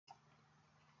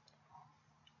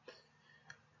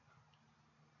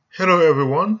Hello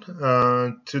everyone.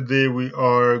 Today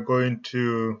I'm going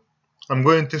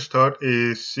to start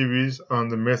a series on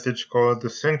the message called the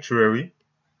Sanctuary.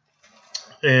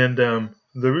 And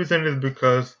the reason is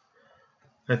because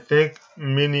I think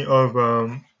many of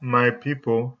my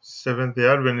people, Seventh-Day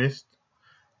Adventists,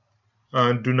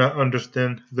 do not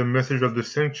understand the message of the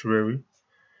sanctuary.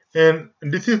 And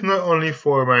this is not only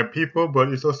for my people,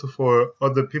 but it's also for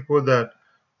other people that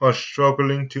are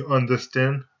struggling to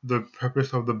understand the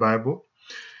purpose of the Bible.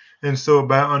 And so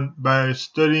by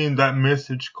studying that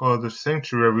message called the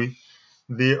sanctuary,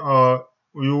 they are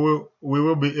we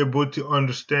will be able to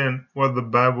understand what the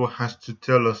Bible has to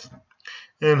tell us.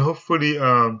 And hopefully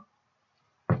let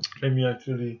me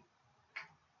actually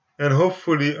and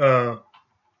hopefully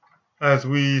as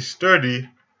we study,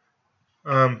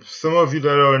 some of you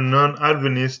that are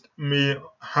non-Adventist may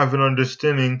have an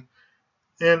understanding,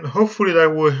 and hopefully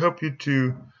that will help you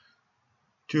to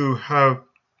have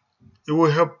it will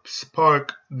help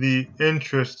spark the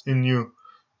interest in you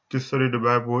to study the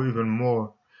Bible even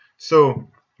more. So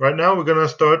right now we're gonna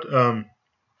start.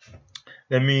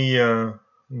 Let me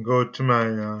go to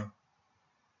my.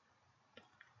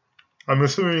 I'm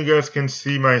assuming you guys can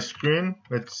see my screen.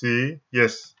 Let's see.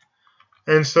 Yes.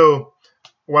 And so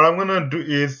what I'm gonna do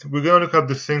is we're gonna look at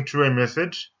the sanctuary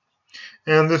message,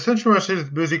 and the sanctuary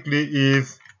message basically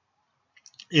is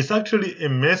it's actually a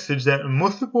message that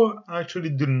most people actually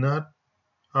do not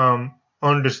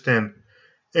understand.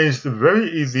 And it's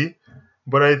very easy,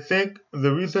 but I think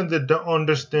the reason they don't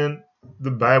understand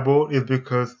the Bible is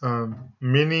because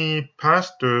many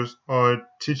pastors are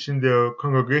teaching their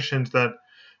congregations that,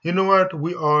 you know what,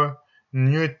 we are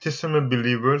New Testament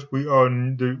believers, we are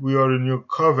the new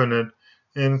covenant,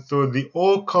 and so the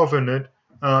old covenant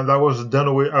that was done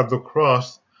away at the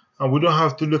cross, we don't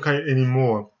have to look at it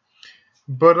anymore.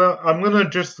 But I'm gonna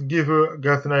just give you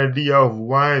guys an idea of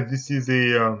why this is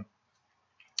a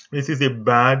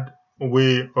bad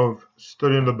way of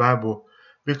studying the Bible,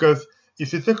 because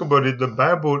if you think about it, the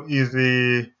Bible is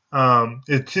a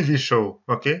TV show.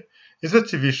 Okay, it's a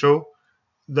TV show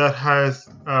that has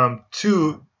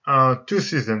two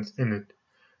seasons in it.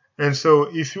 And so,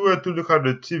 if you were to look at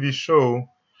the TV show,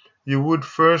 you would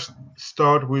first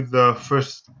start with the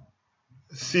first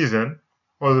season,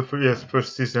 or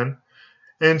first season,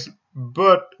 and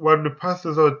but what the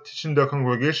pastors are teaching the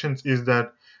congregations is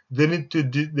that they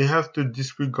have to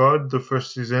disregard the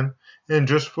first season and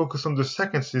just focus on the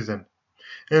second season.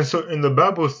 And so in the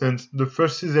Bible sense, the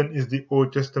first season is the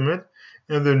Old Testament,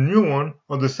 and the new one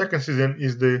or the second season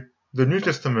is the New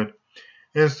Testament.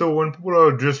 And so when people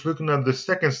are just looking at the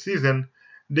second season,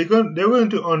 they're going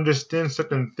to understand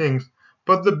certain things,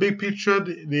 but the big picture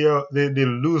they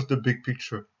lose the big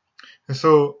picture. And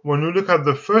so when you look at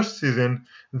the first season,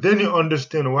 then you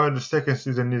understand why the second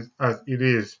season is as it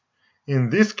is. In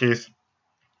this case,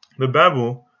 the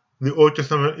Bible, the Old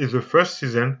Testament, is the first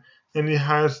season, and it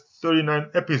has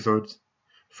 39 episodes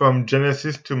from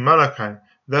Genesis to Malachi.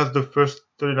 That's the first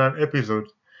 39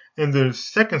 episodes. And the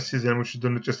second season, which is the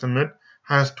New Testament,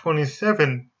 has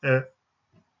 27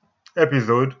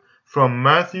 episodes from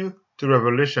Matthew to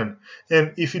Revelation.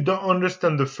 And if you don't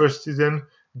understand the first season,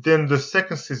 then the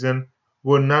second season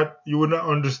you will not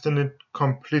understand it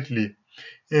completely.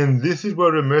 And this is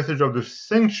where the message of the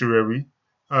sanctuary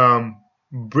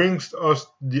brings us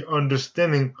the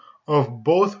understanding of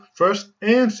both first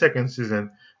and second season.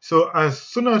 So as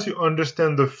soon as you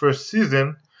understand the first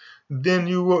season, then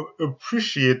you will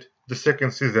appreciate the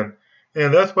second season.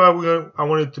 And that's why I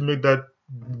wanted to make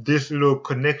this little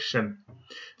connection,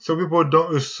 so people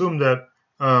don't assume that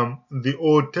the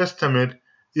Old Testament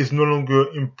is no longer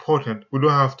important. We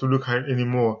don't have to look at it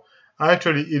anymore.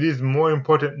 Actually, it is more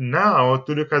important now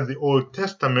to look at the Old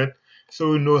Testament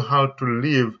so we know how to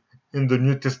live in the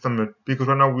New Testament, because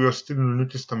right now we are still in the New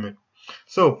Testament.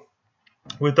 So,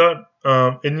 without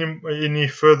any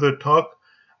further talk,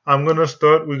 I'm gonna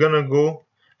start. We're gonna go,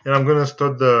 and I'm gonna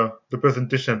start the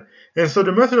presentation. And so,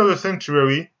 the method of the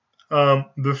sanctuary,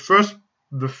 the first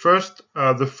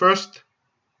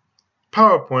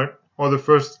PowerPoint, or the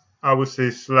first, I would say,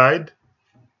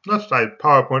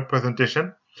 PowerPoint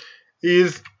presentation,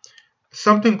 is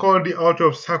something called the altar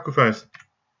of sacrifice.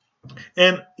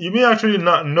 And you may actually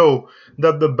not know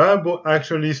that the Bible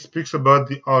actually speaks about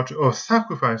the altar of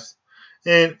sacrifice.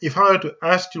 And if I were to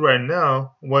ask you right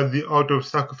now what the altar of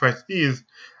sacrifice is,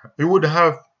 you would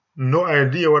have no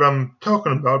idea what I'm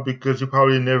talking about, because you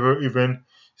probably never even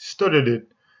studied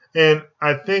it. And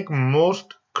I think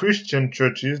most Christian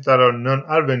churches that are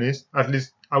non-Adventist, at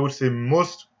least I would say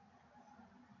most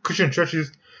Christian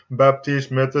churches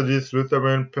Baptist, Methodist,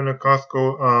 Lutheran,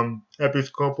 Pentecostal,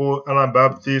 Episcopal,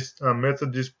 Anabaptist,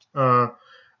 Methodist,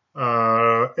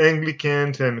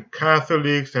 Anglicans, and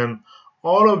Catholics, and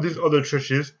all of these other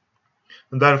churches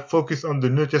that focus on the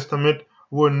New Testament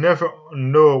will never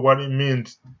know what it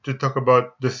means to talk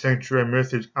about the sanctuary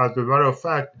message. As a matter of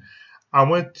fact, I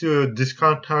went to a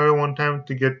discount tire one time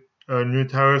to get new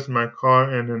tires in my car,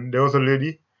 and then there was a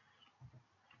lady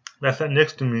that sat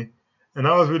next to me, and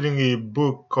I was reading a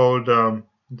book called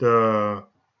the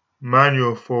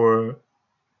Manual for.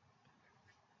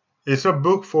 It's a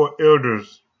book for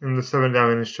elders in the Seventh-Day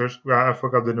Adventist Church. I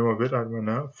forgot the name of it right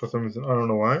now for some reason. I don't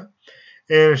know why.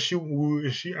 And she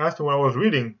asked me what I was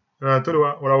reading, and I told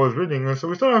her what I was reading, and so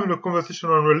we started having a conversation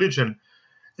on religion.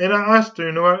 And I asked her,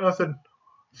 you know what? I said,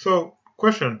 so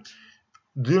question,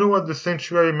 do you know what the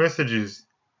sanctuary message is?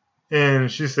 And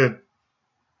she said,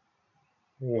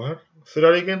 what? Say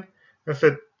that again? I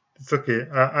said, it's okay.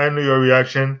 I know your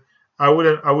reaction. I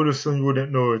would assume you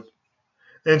wouldn't know it.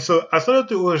 And so I started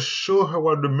to show her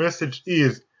what the message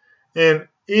is. And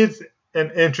it's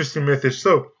an interesting message.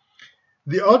 So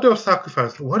the altar of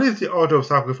sacrifice. What is the altar of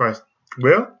sacrifice?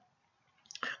 Well,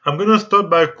 I'm going to start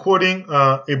by quoting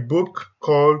a book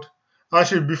called,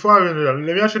 actually, before I do that,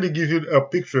 let me actually give you a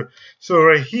picture. So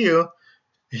right here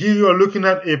you are looking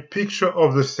at a picture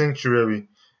of the sanctuary.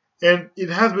 And it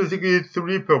has basically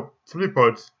three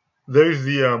parts. There is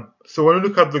the, so when you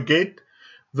look at the gate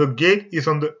is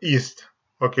on the east.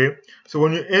 Okay? So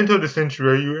when you enter the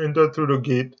sanctuary, you enter through the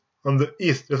gate on the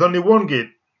east. There's only one gate.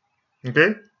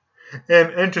 Okay?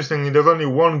 And interestingly, there's only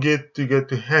one gate to get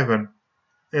to heaven,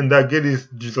 and that gate is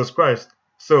Jesus Christ.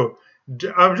 So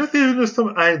I'm just giving you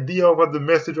some idea of what the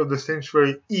message of the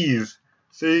sanctuary is,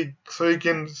 so you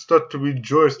can start to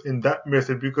rejoice in that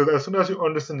message, because as soon as you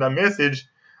understand that message,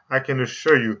 I can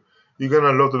assure you, you're going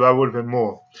to love the Bible even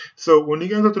more. So when you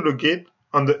get into the gate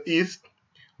on the east,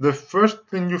 the first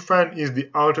thing you find is the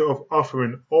altar of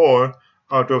offering, or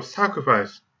altar of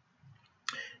sacrifice.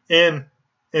 And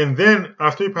then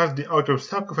after you pass the altar of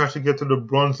sacrifice, you get to the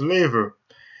bronze laver.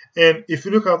 And if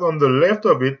you look out on the left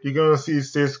of it, you're going to see it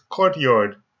says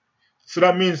courtyard. So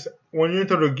that means when you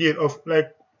enter the gate of,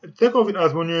 like, think of it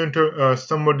as when you enter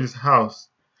somebody's house.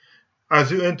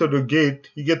 As you enter the gate,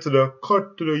 you get to the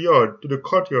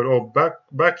courtyard or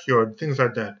backyard, things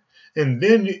like that. And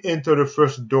then you enter the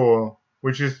first door,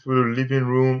 which is to the living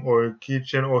room or a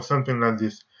kitchen or something like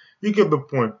this. You get the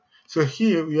point. So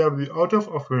here we have the altar of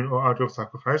offering or altar of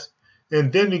sacrifice,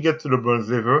 and then you get to the bronze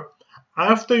laver.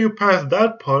 After you pass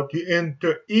that part, you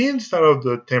enter inside of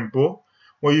the temple,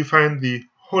 where you find the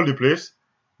holy place,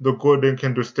 the golden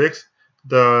candlesticks,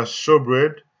 the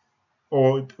showbread,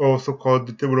 or also called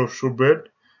the table of showbread,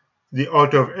 the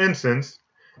altar of incense.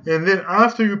 And then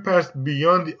after you pass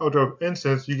beyond the altar of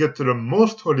incense, you get to the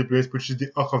most holy place, which is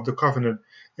the Ark of the Covenant,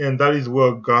 and that is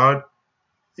where God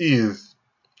is.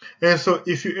 And so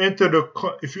if you enter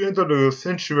the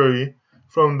sanctuary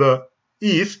from the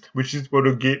east, which is where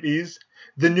the gate is,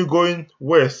 then you're going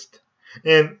west.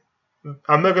 And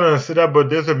I'm not going to say that,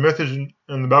 but there's a message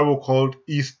in the Bible called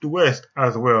east to west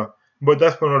as well. But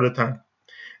that's for another time.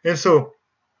 And so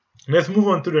let's move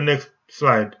on to the next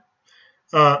slide.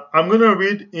 I'm going to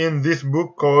read in this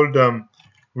book called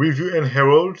Review and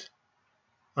Herald,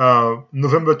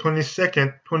 November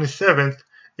 27th,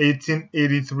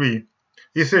 1883.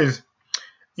 It says,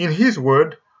 in his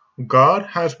word, God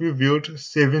has revealed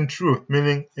saving truth,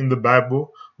 meaning in the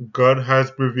Bible, God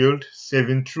has revealed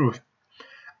saving truth.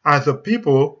 As a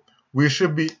people, we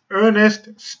should be earnest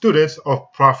students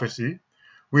of prophecy.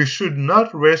 We should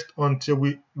not rest until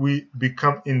we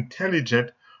become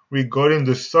intelligent regarding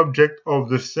the subject of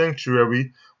the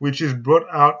sanctuary, which is brought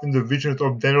out in the visions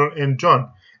of Daniel and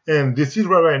John. And this is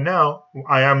why right now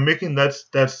I am making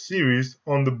that series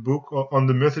on the book, on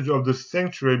the message of the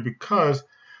sanctuary, because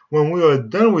when we are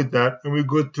done with that and we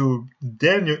go to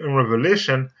Daniel and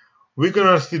Revelation, we're going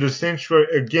to see the sanctuary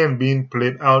again being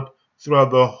played out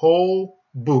throughout the whole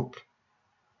book,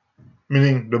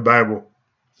 meaning the Bible.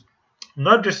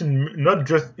 Not just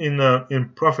in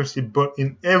prophecy, but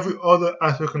in every other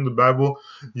aspect in the Bible,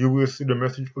 you will see the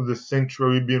message of the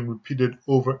sanctuary being repeated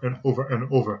over and over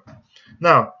and over.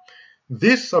 Now,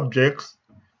 this subject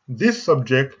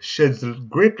sheds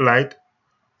great light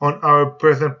on our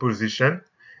present position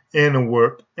and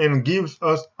work, and gives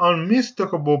us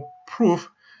unmistakable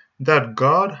proof that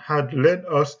God had led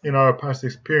us in our past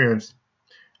experience.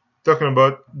 Talking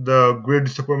about the great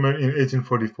disappointment in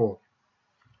 1844.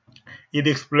 It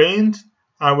explains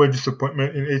our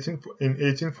disappointment in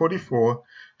 1844,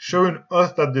 showing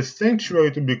us that the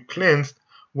sanctuary to be cleansed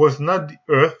was not the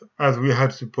earth as we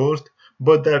had supposed,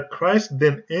 but that Christ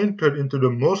then entered into the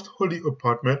most holy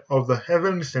apartment of the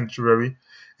heavenly sanctuary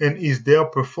and is there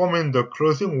performing the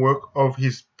closing work of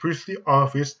his priestly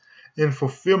office in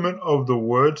fulfillment of the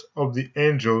words of the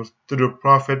angels to the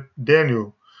prophet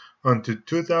Daniel. Unto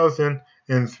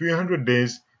 2,300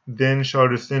 days, then shall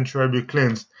the sanctuary be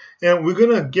cleansed. And we're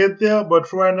gonna get there, but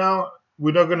for right now,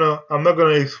 I'm not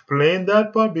gonna explain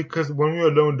that part, because when we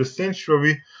are done with the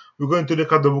sanctuary, we're going to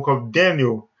look at the book of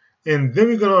Daniel, and then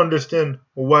we're gonna understand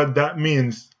what that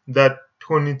means, that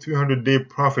 2,300-day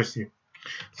prophecy.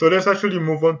 So let's actually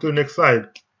move on to the next slide.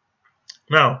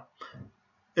 Now,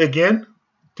 again,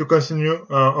 to continue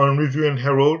on Review and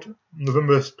Herald,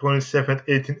 November 27th,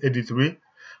 1883,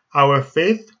 our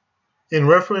faith in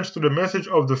reference to the message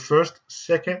of the first,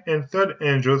 second, and third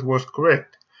angels was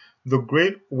correct. The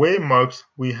great waymarks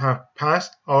we have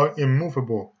passed are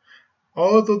immovable.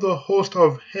 Although the host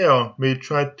of hell may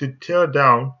try to tear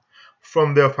down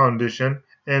from their foundation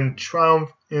and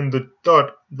triumph in the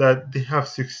thought that they have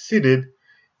succeeded,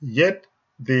 yet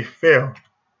they fail.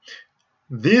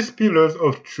 These pillars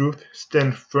of truth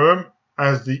stand firm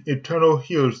as the eternal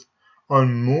hills,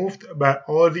 unmoved by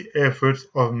all the efforts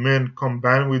of men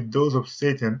combined with those of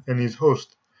Satan and his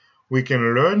host. We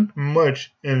can learn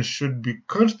much and should be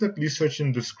constantly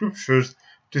searching the scriptures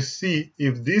to see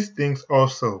if these things are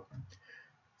so.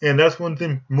 And that's one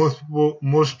thing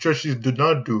most churches do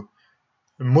not do.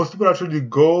 Most people actually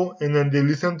go and then they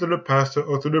listen to the pastor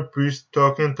or to the priest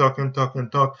talk, and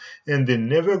they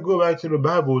never go back to the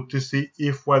Bible to see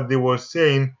if what they were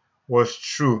saying was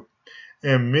true.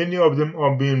 And many of them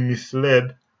are being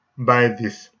misled by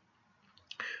this.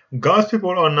 God's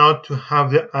people are now to have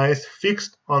their eyes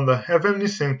fixed on the heavenly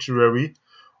sanctuary,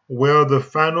 where the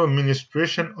final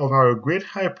ministration of our great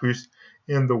high priest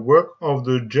in the work of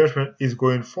the judgment is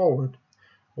going forward,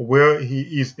 where he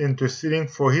is interceding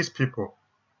for his people.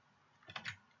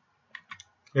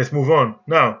 Let's move on.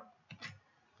 Now,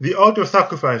 the altar of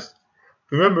sacrifice.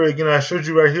 Remember again, I showed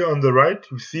you right here on the right.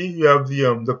 You see, you have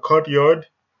the courtyard,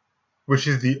 which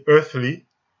is the earthly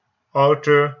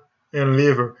altar and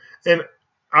laver. And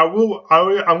I'm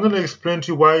going to explain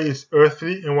to you why it's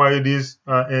earthly and why it is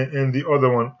in the other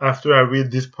one after I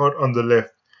read this part on the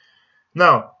left.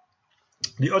 Now,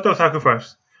 the altar of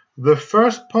sacrifice. The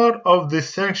first part of the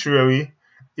sanctuary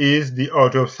is the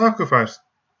altar of sacrifice.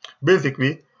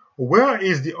 Basically, where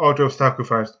is the altar of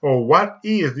sacrifice, or what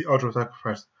is the altar of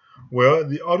sacrifice? Well,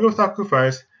 the altar of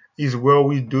sacrifice is where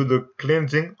we do the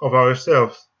cleansing of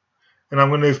ourselves. And I'm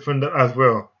going to explain that as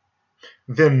well.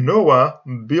 Then Noah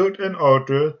built an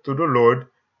altar to the Lord,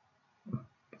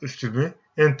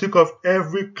 and took off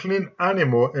every clean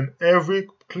animal and every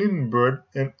clean bird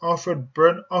and offered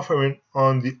burnt offering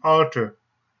on the altar.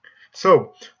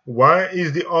 So, why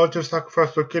is the altar of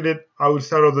sacrifice located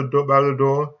outside of the door, by the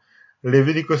door?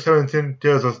 Leviticus 17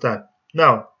 tells us that.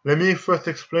 Now, let me first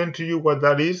explain to you what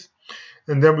that is,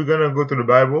 and then we're going to go to the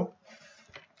Bible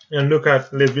and look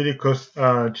at Leviticus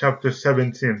chapter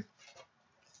 17.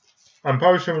 I'm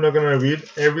probably sure we're not going to read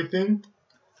everything,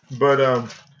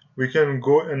 but we can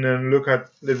go and then look at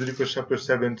Leviticus chapter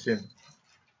 17.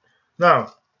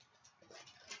 Now,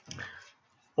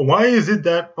 why is it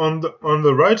that on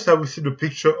the right side we see the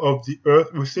picture of the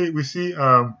earth? We see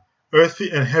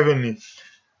earthly and heavenly.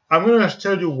 I'm going to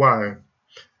tell you why.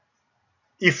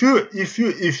 If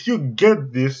you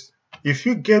get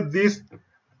this,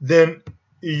 then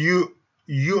you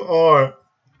are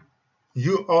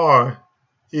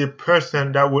a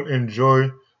person that will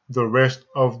enjoy the rest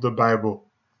of the Bible.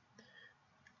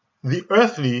 The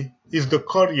earthly is the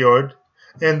courtyard,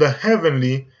 and the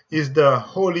heavenly is the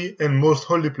holy and most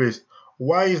holy place.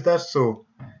 Why is that so?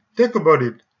 Think about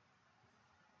it.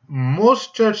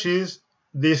 Most churches,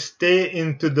 they stay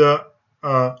into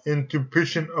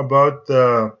preaching about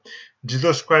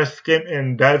Jesus Christ came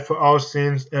and died for our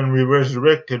sins and we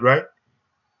resurrected, right?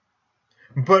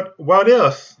 But what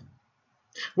else?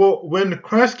 Well, when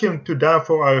Christ came to die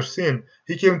for our sin,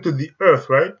 he came to the earth,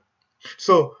 right?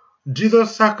 So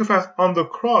Jesus' sacrifice on the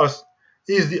cross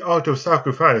is the altar of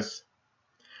sacrifice,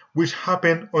 which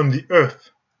happened on the earth.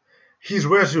 His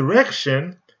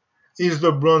resurrection is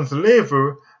the bronze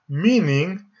laver,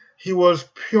 meaning he was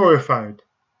purified.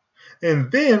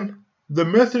 And then the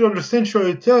message of the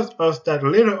sanctuary tells us that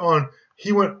later on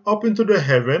he went up into the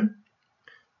heaven,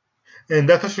 and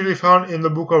that's actually found in the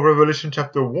book of Revelation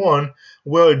chapter 1,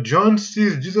 where John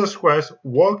sees Jesus Christ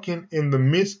walking in the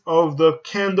midst of the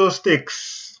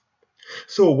candlesticks.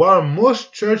 So while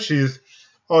most churches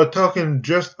are talking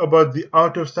just about the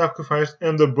altar of sacrifice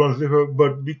and the bronze laver,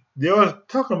 but they are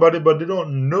talking about it, but they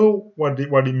don't know what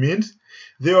it means.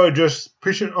 They are just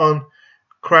preaching on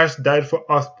Christ died for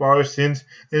us for our sins,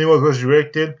 and he was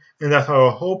resurrected, and that's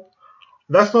our hope.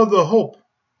 That's not the hope.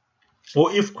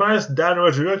 Or if Christ died and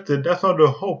resurrected, that's not the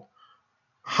hope.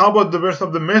 How about the rest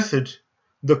of the message?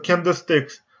 The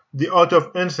candlesticks, the altar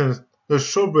of incense, the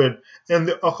showbread, and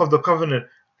the ark of the covenant.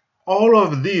 All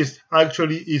of this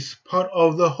actually is part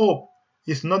of the hope.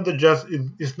 It's not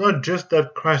just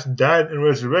that Christ died and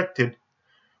resurrected.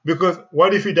 Because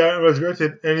what if he died and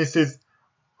resurrected and he says,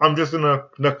 I'm just gonna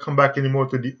not come back anymore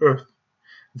to the earth?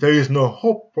 There is no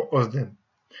hope for us then.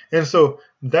 And so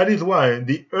that is why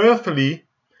the earthly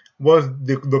was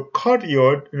the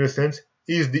courtyard, in a sense,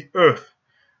 is the earth.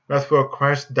 That's where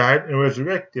Christ died and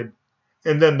resurrected.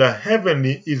 And then the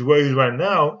heavenly is where he is right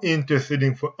now,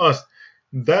 interceding for us.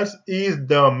 That is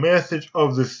the message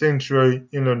of the sanctuary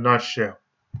in a nutshell.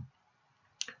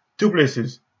 Two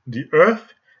places, the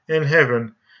earth and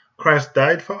heaven. Christ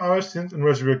died for our sins and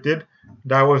resurrected.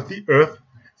 That was the earth.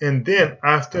 And then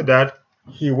after that,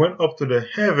 he went up to the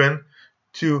heaven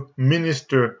to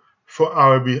minister for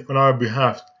on our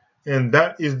behalf. And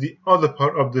that is the other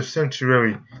part of the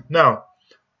sanctuary. Now,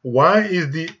 why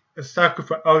is the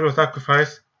outdoor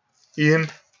sacrifice in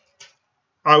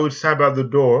outside by the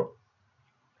door?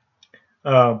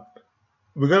 We're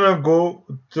gonna go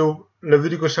to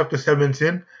Leviticus chapter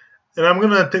 17, and I'm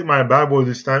gonna take my Bible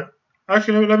this time.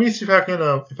 Actually, let me see if I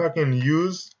can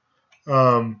use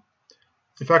the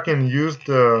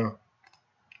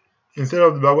instead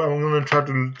of the Bible. I'm gonna try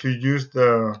to use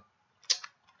the,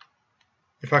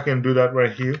 if I can do that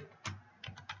right here.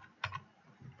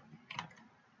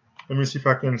 Let me see if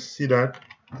I can see that.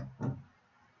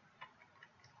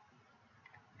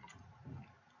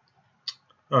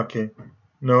 Okay,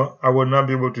 no, I will not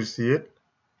be able to see it.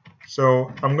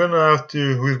 So I'm gonna have to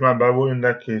use my Bible in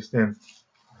that case then.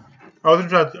 I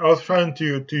was trying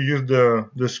to use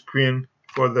the screen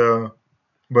for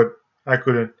but I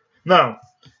couldn't. Now,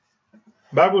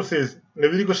 Bible says,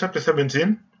 Leviticus chapter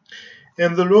 17,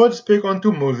 and the Lord spake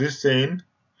unto Moses, saying,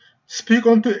 Speak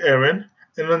unto Aaron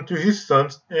and unto his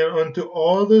sons and unto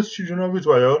all the children of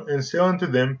Israel, and say unto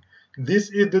them, This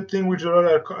is the thing which the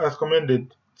Lord has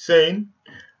commanded, saying,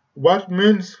 What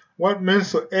men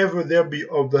soever there be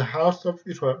of the house of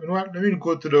Israel. You know what? Let me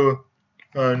go to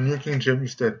the New King James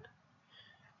instead.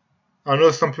 I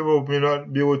know some people may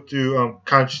not be able to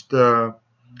catch the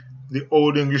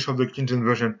Old English of the King James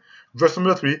Version. Verse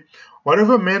number 3,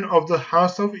 Whatever man of the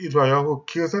house of Israel who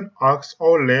kills an ox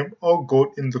or lamb or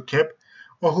goat in the camp,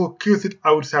 or who kills it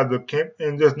outside the camp,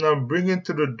 and does not bring it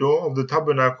to the door of the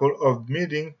tabernacle of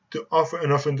meeting to offer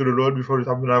an offering to the Lord before the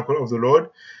tabernacle of the Lord,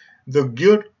 the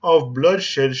guilt of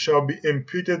bloodshed shall be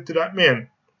imputed to that man.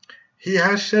 He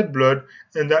has shed blood,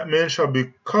 and that man shall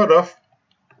be cut off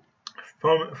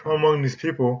from among his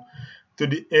people, to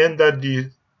the end that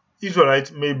the Israelites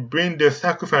may bring their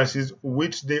sacrifices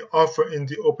which they offer in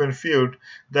the open field,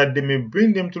 that they may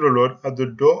bring them to the Lord at the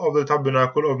door of the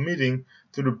tabernacle of meeting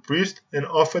to the priest, and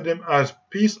offer them as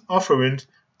peace offerings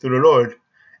to the Lord.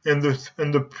 And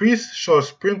the priest shall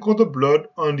sprinkle the blood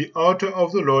on the altar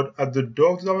of the Lord at the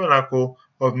door of the tabernacle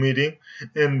of meeting,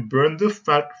 and burn the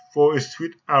fat for a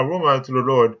sweet aroma to the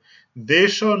Lord. They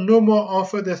shall no more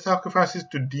offer their sacrifices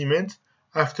to demons,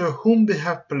 after whom they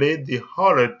have played the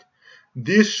harlot.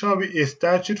 This shall be a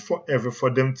statute forever for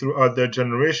them throughout their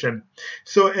generation.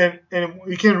 So, and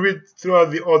we can read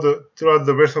throughout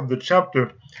the rest of the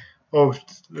chapter of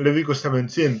Leviticus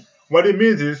 17. What it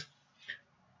means is,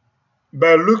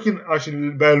 by looking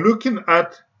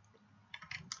at,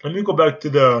 let me go back to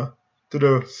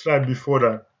the slide before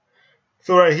that.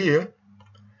 So right here,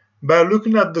 by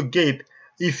looking at the gate,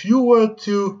 if you were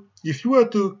to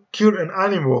kill an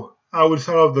animal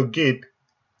outside of the gate,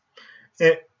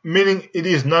 meaning it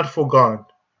is not for God.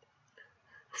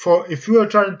 For if you are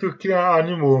trying to kill an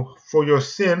animal for your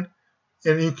sin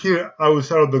and you kill it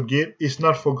outside of the gate, it's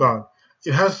not for God.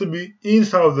 It has to be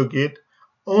inside of the gate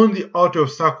on the altar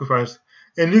of sacrifice.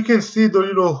 And you can see the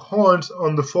little horns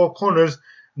on the four corners.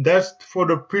 That's for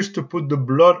the priest to put the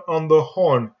blood on the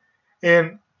horn.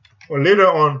 And later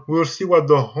on, we'll see what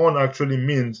the horn actually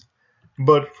means.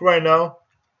 But for right now,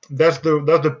 that's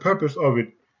the purpose of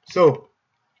it. So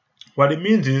what it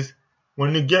means is,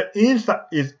 when you get inside,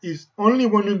 is only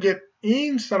when you get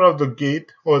inside of the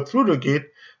gate or through the gate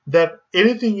that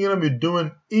anything you're going to be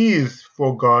doing is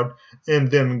for God,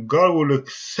 and then God will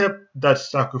accept that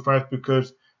sacrifice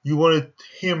because you wanted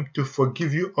Him to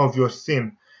forgive you of your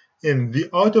sin. And the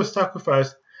altar of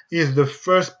sacrifice is the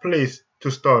first place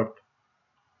to start.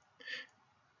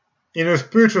 In a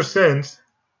spiritual sense,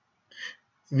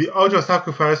 the altar of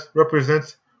sacrifice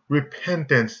represents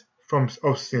repentance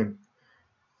of sin.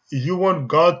 You want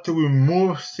God to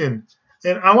remove sin.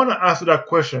 And I want to ask you that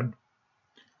question.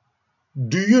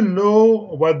 Do you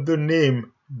know what the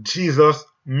name Jesus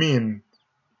means?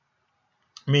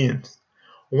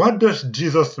 What does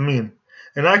Jesus mean?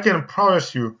 And I can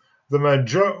promise you, the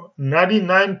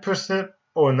 99%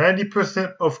 or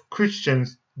 90% of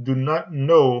Christians do not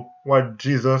know what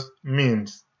Jesus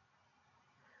means.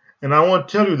 And I want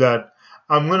to tell you that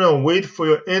I'm going to wait for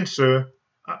your answer.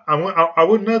 I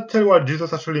would not tell you what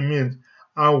Jesus actually means.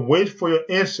 I'll wait for your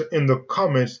answer in the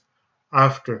comments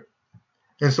after.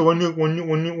 And so when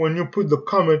you put the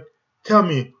comment, tell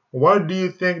me, what do you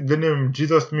think the name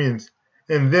Jesus means?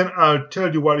 And then I'll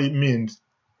tell you what it means.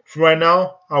 For right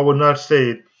now, I will not say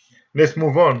it. Let's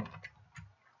move on.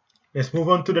 Let's move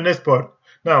on to the next part.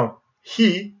 Now,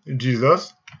 he,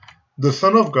 Jesus, the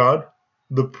Son of God,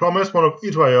 the promised one of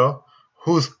Israel,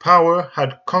 whose power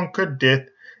had conquered death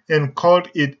and called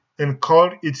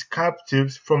its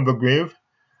captives from the grave.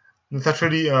 That's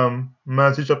actually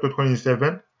Matthew chapter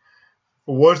 27.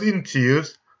 Was in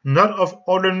tears, not of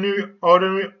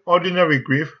ordinary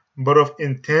grief, but of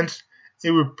intense,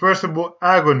 irrepressible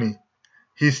agony.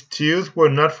 His tears were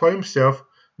not for himself,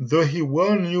 though he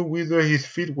well knew whither his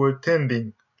feet were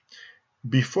tending.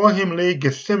 Before him lay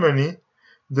Gethsemane,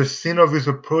 the scene of his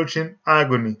approaching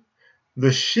agony.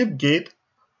 The sheep gate,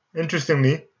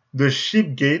 interestingly, the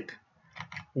sheep gate,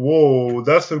 whoa,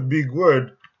 that's a big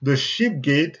word. The sheep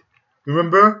gate,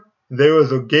 remember, there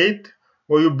was a gate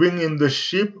where you bring in the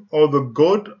sheep or the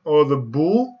goat or the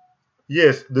bull.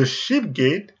 Yes, the sheep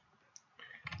gate.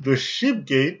 The sheep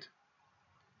gate.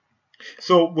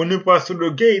 So when you pass through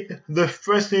the gate, the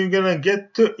first thing you're going to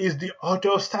get to is the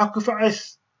altar of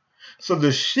sacrifice. So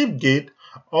the sheep gate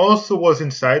also was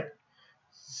in sight,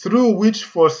 through which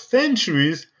for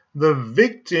centuries the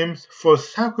victims for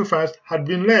sacrifice had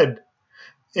been led,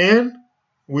 and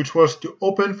which was to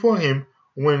open for him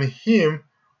when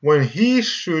he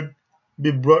should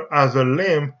be brought as a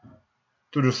lamb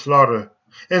to the slaughter.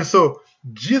 And so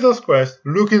Jesus Christ,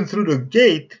 looking through the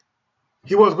gate,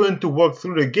 he was going to walk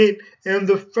through the gate, and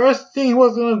the first thing he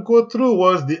was going to go through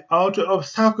was the altar of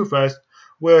sacrifice,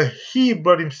 where he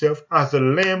brought himself as a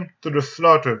lamb to the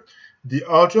slaughter. The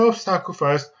altar of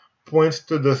sacrifice points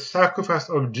to the sacrifice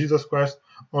of Jesus Christ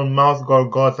on Mount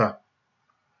Golgotha.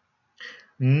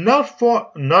 Not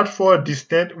far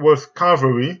distant was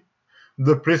Calvary,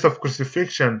 the place of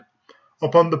crucifixion.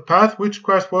 Upon the path which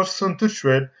Christ was soon to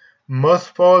tread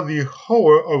must fall the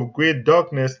horror of great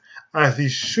darkness, as he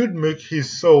should make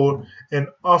his soul an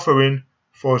offering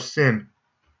for sin.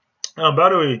 By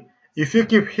the way, if you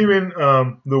keep hearing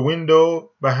the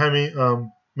window behind me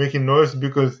making noise,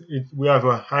 because we have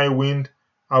a high wind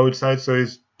outside, so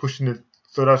it's pushing it,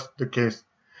 so that's the case.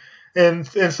 And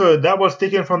so that was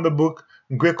taken from the book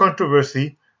Great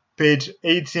Controversy, page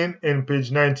 18 and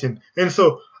page 19. And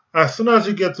so as soon as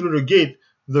you get through the gate,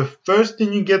 the first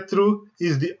thing you get through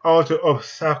is the altar of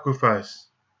sacrifice.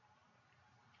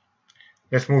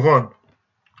 Let's move on.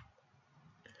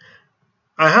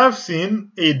 I have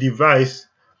seen a device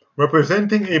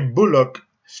representing a bullock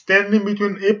standing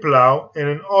between a plow and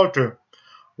an altar,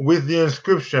 with the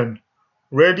inscription,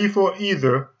 ready for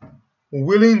either,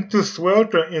 willing to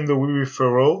swelter in the weary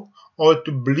furrow, or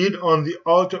to bleed on the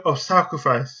altar of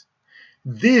sacrifice.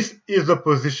 This is the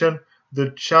position the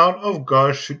child of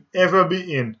God should ever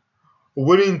be in,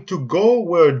 willing to go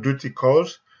where duty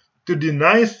calls, to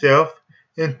deny self,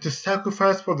 and to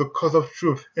sacrifice for the cause of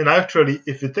truth. And actually,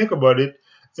 if you think about it,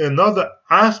 another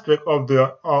aspect of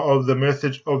the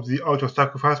message of the altar of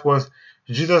sacrifice was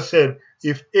Jesus said,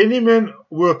 "If any man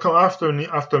will come after me,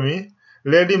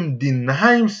 let him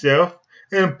deny himself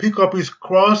and pick up his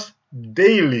cross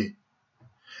daily."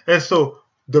 And so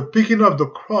the picking up the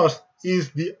cross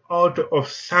is the altar of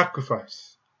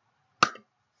sacrifice.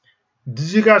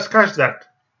 Did you guys catch that?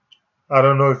 I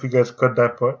don't know if you guys caught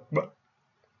that part, but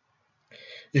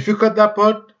if you caught that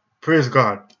part, praise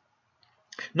God.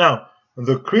 Now,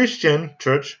 the Christian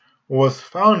church was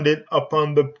founded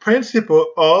upon the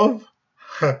principle of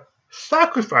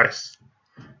sacrifice.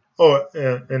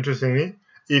 Interestingly,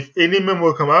 if any man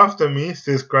will come after me,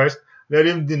 says Christ, let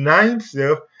him deny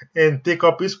himself and take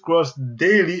up his cross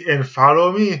daily and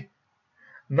follow me.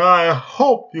 Now I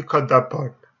hope you caught that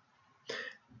part.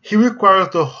 He requires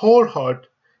the whole heart,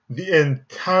 the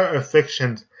entire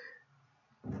affections.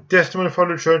 Testimony for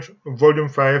the Church, Volume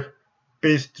 5,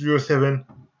 page 307,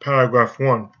 paragraph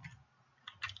 1.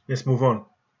 Let's move on.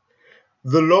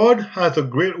 The Lord has a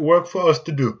great work for us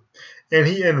to do, and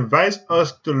He invites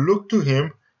us to look to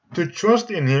Him, to trust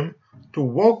in Him, to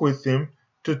walk with Him,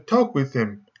 to talk with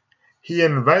Him. He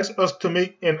invites us to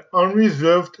make an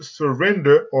unreserved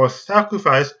surrender or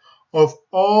sacrifice of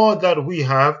all that we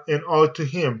have and are to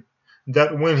him,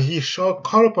 that when he shall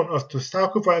call upon us to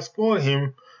sacrifice for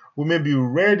him, we may be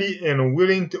ready and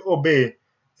willing to obey.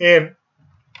 And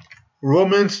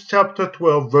Romans chapter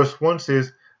 12, verse 1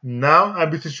 says, Now I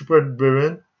beseech you,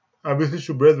 brethren,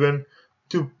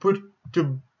 to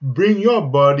bring your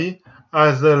body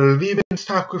as a living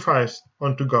sacrifice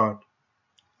unto God.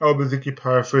 I'll basically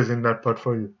paraphrasing that part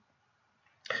for you.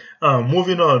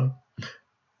 Moving on.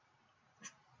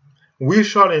 We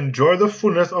shall enjoy the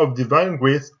fullness of divine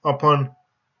grace upon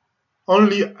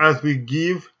only as we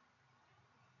give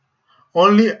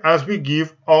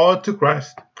all to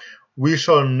Christ. We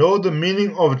shall know the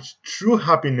meaning of true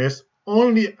happiness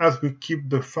only as we keep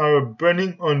the fire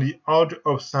burning on the altar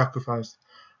of sacrifice.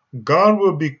 God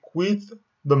will bequeath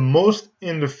the most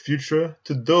in the future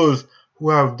to those who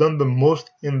have done the most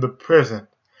in the present.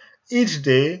 Each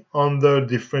day, under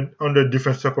different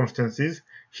circumstances,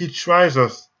 he tries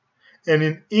us, and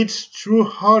in each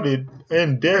true-hearted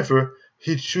endeavor,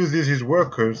 he chooses his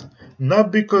workers,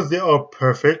 not because they are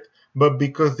perfect, but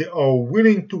because they are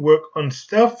willing to work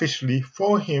unselfishly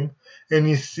for him, and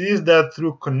he sees that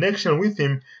through connection with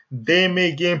him, they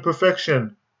may gain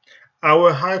perfection.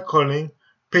 Our High Calling,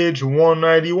 page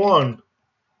 191.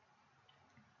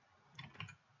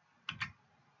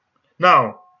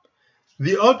 Now,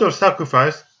 the altar of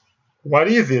sacrifice, what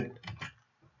is it?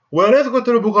 Well, let's go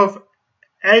to the book of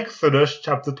Exodus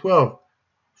chapter 12,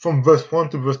 from verse 1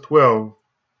 to verse 12.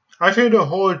 I show you the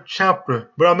whole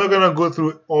chapter, but I'm not going to go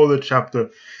through all the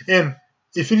chapter. And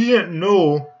if you didn't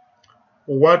know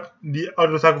what the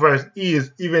altar of sacrifice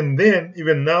is, even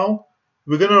now,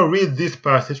 we're going to read this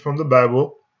passage from the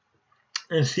Bible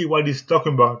and see what it's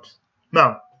talking about.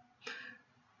 Now,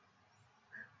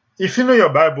 if you know your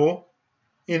Bible,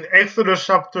 in Exodus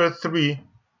chapter 3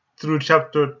 through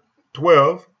chapter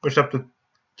 12, or chapter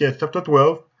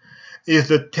 12, is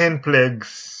the 10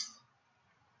 plagues.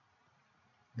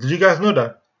 Did you guys know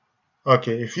that?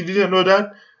 Okay, if you didn't know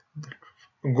that,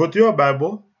 go to your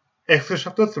Bible, Exodus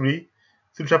chapter 3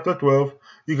 through chapter 12.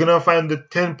 You're going to find the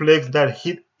 10 plagues that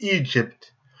hit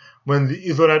Egypt when the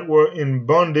Israelites were in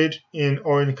bondage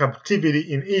or in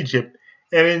captivity in Egypt.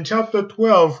 And in chapter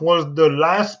 12 was the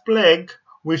last plague,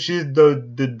 which is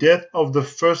the death of the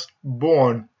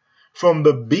firstborn, from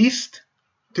the beast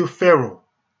to Pharaoh.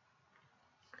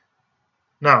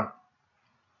 Now,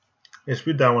 let's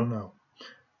read that one now.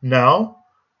 Now,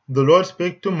 the Lord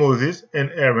spake to Moses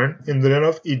and Aaron in the land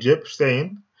of Egypt,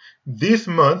 saying, This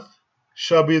month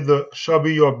shall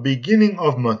be your beginning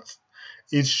of months.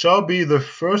 It shall be the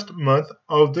first month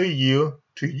of the year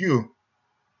to you.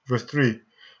 Verse 3.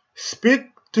 Speak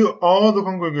to all the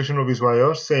congregation of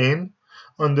Israel, saying,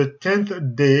 On the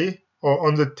 10th day, or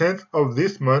on the 10th of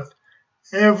this month,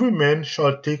 every man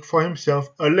shall take for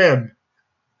himself a lamb.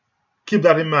 Keep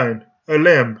that in mind, a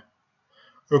lamb,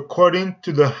 according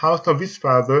to the house of his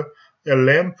father, a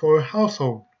lamb for a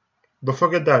household. Don't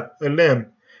forget that, a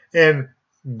lamb. And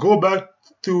go back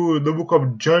to the book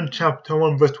of John chapter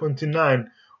 1 verse 29,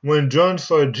 when John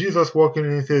saw Jesus walking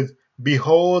and he says,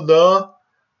 Behold the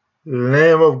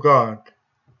Lamb of God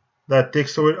that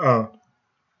takes away the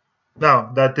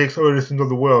sins of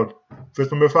the world.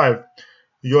 Verse number 5.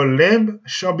 Your lamb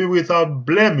shall be without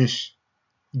blemish.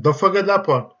 Don't forget that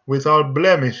part, without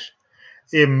blemish.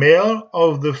 A male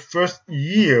of the first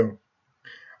year.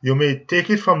 You may take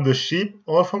it from the sheep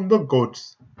or from the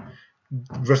goats.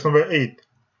 Verse number 8.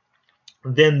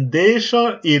 Then they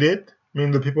shall eat it,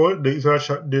 meaning the people, the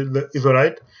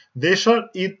Israelite, they shall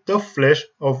eat the flesh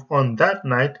of on that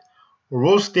night,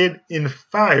 roasted in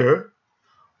fire,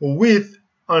 with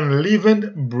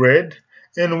unleavened bread,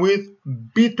 and with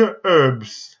bitter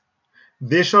herbs.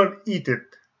 They shall eat it.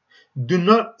 Do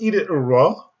not eat it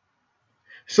raw.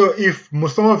 So if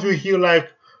some of you here like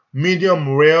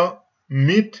medium rare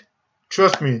meat,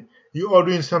 trust me, you are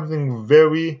doing something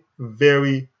very,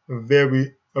 very,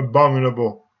 very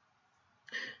abominable.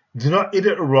 Do not eat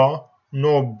it raw,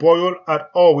 nor boiled at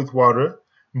all with water,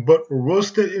 but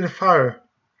roasted in fire,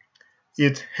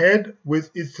 its head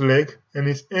with its leg and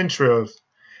its entrails.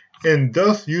 And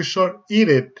thus you shall eat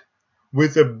it,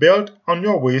 with a belt on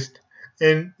your waist,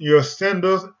 and your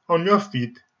sandals on your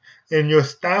feet, and your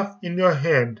staff in your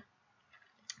hand.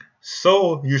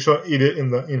 So you shall eat it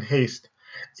in haste.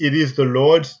 It is the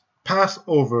Lord's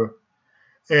Passover.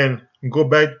 And go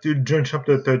back to John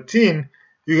chapter 13,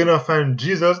 you're going to find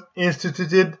Jesus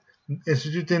instituting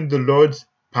the Lord's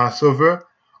Passover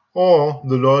or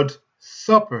the Lord's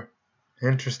Supper.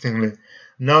 Interestingly.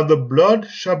 Now the blood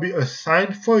shall be a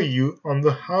sign for you on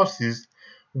the houses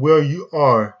where you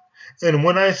are. And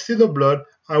when I see the blood,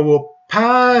 I will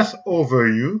pass over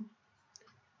you,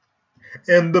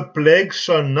 And the plague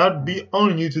shall not be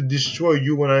on you to destroy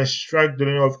you when I strike the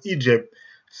land of Egypt.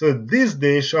 So this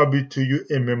day shall be to you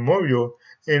a memorial,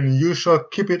 and you shall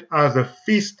keep it as a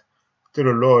feast to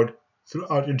the Lord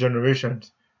throughout your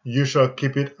generations. You shall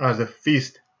keep it as a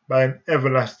feast by an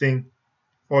everlasting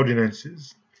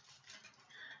ordinances.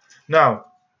 Now,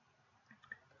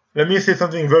 let me say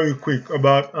something very quick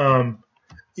about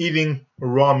eating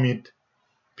raw meat.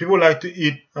 People like to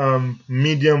eat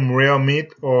medium rare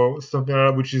meat or something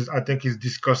like that, which is I think is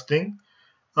disgusting.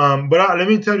 But let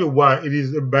me tell you why it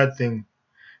is a bad thing.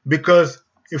 Because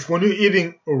if when you're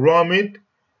eating raw meat,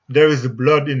 there is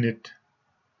blood in it.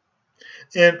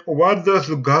 And what does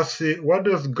God say? What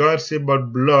does God say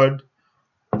about blood?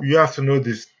 You have to know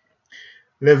this.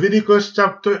 Leviticus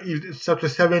chapter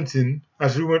 17,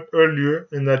 as we went earlier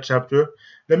in that chapter.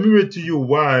 Let me read to you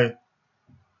why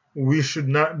we should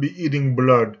not be eating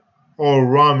blood or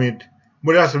raw meat,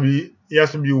 but it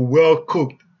has to be well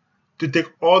cooked to take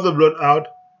all the blood out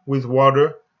with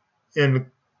water and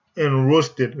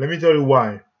roast it. Let me tell you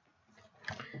why.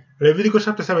 Leviticus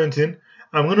chapter 17.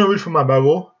 I'm going to read from my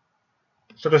Bible.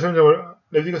 Chapter 17,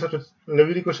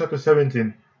 Leviticus chapter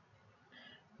 17,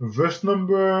 verse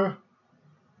number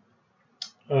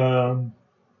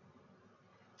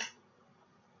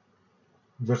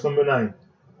verse number 9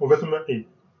 or verse number 8.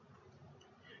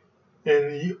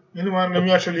 And you know what? Let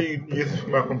me actually use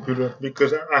my computer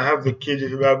because I have the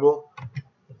KJV Bible.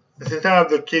 Since I have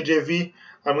the KJV,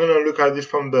 I'm gonna look at this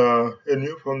from a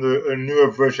newer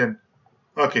version.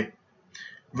 Okay,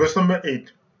 verse number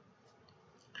 8.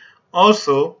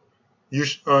 Also,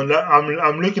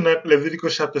 I'm looking at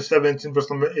Leviticus chapter 17, verse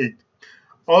number 8.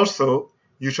 Also,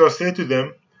 you shall say to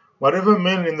them, whatever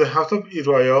man in the house of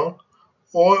Israel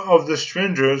or of the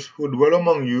strangers who dwell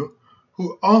among you,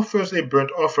 who offers a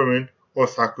burnt offering or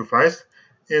sacrifice,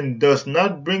 and does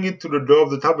not bring it to the door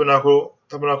of the tabernacle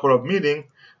of meeting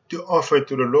to offer it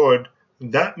to the Lord,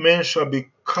 that man shall be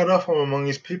cut off from among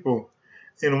his people.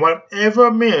 And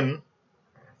whatever man,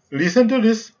 listen to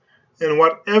this, and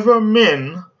whatever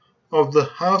man of the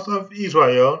house of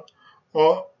Israel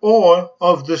or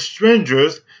of the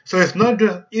strangers, so it's not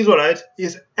just Israelites,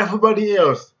 it's everybody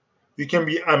else. You can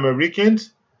be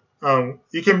Americans,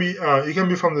 you can be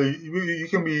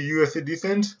U.S.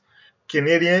 citizens,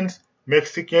 Canadians,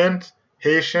 Mexicans,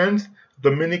 Haitians,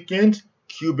 Dominicans,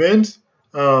 Cubans,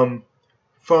 from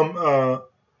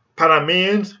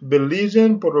Panamanians,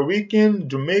 Belizean, Puerto Rican,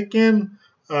 Jamaican.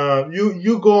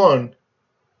 You go on.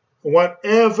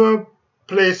 Whatever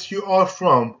place you are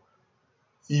from,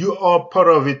 you are part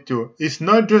of it too. It's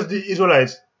not just the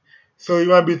Israelites. So you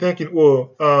might be thinking,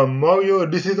 oh, Mario,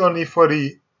 this is only for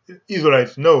the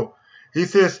Israelites. No. He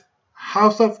says,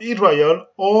 house of Israel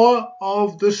or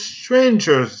of the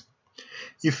strangers.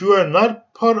 If you are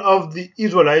not part of the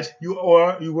Israelites, you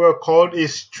are called a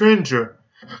stranger.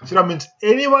 So that means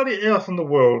anybody else in the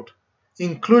world,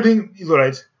 including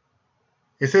Israelites,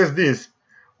 it says this,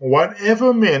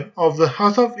 whatever man of the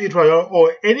house of Israel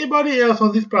or anybody else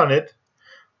on this planet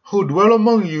who dwell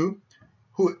among you,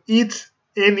 who eats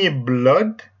any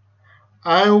blood,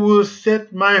 I will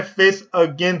set my face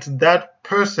against that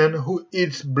person who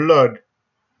eats blood,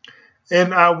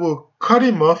 and I will cut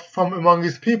him off from among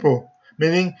his people,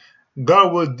 meaning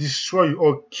God will destroy you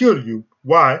or kill you.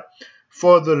 Why?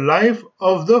 For the life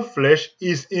of the flesh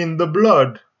is in the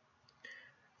blood.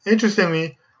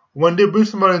 Interestingly, when they bring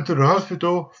somebody into the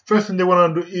hospital, first thing they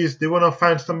want to do is they want to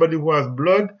find somebody who has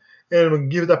blood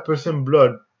and give that person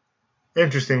blood.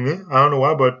 Interestingly, I don't know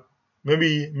why, but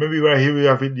maybe right here we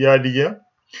have the idea.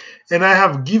 And I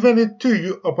have given it to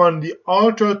you upon the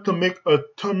altar to make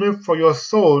atonement for your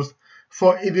souls,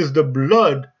 for it is the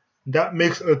blood that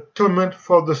makes atonement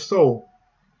for the soul.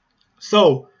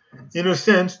 So, in a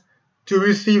sense, to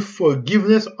receive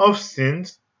forgiveness of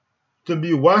sins, to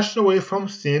be washed away from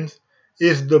sins,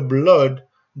 is the blood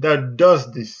that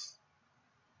does this.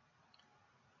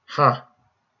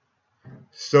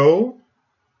 So,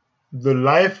 the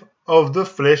life of the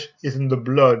flesh is in the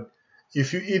blood.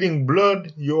 If you're eating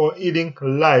blood, you are eating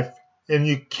life. And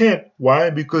you can't.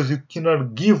 Why? Because you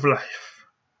cannot give life.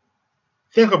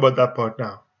 Think about that part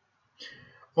now.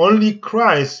 Only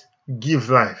Christ gives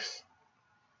life.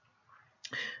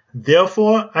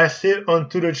 Therefore I said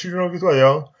unto the children of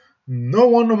Israel, no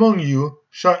one among you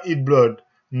shall eat blood,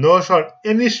 nor shall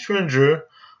any stranger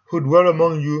who dwell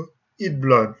among you eat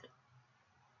blood.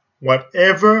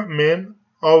 Whatever man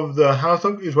of the house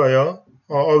of Israel,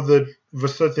 or of the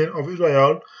vicinity of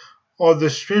Israel, or the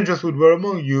strangers who dwell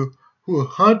among you, who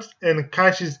hunts and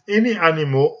catches any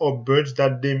animal or birds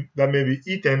that may be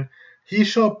eaten, he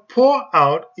shall pour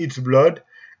out its blood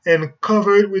and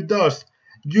cover it with dust,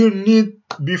 You need,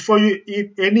 before you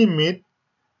eat any meat,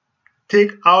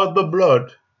 take out the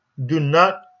blood. Do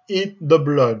not eat the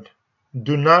blood.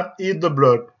 Do not eat the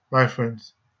blood, my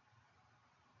friends.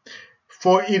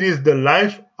 For it is the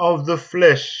life of the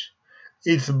flesh.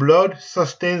 Its blood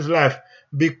sustains life.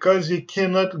 Because you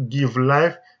cannot give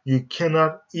life, you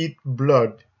cannot eat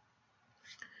blood.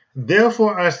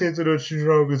 Therefore I say to the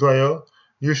children of Israel,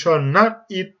 you shall not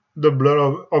eat the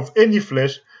blood of any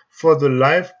flesh, for the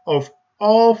life of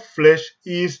all flesh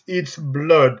is its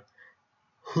blood.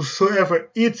 Whosoever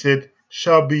eats it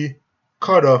shall be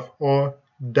cut off or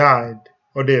died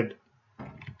or dead.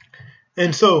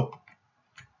 And so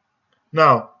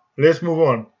now let's move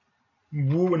on.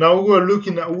 Now we're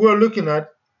looking at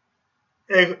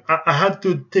I had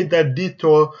to take that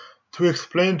detour to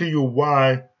explain to you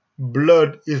why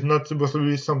blood is not supposed to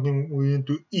be something we need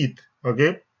to eat.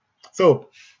 Okay? So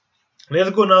let's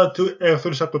go now to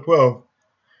Exodus chapter 12.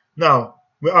 Now,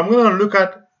 I'm going to look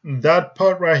at that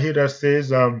part right here that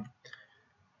says,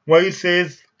 where it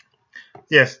says,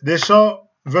 yes, they shall,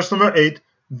 verse number 8,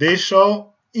 they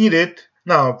shall eat it.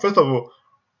 Now, first of all,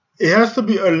 it has to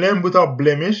be a lamb without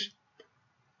blemish,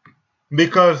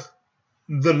 because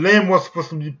the lamb was supposed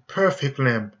to be perfect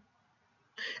lamb.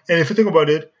 And if you think about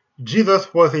it,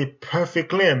 Jesus was a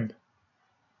perfect lamb.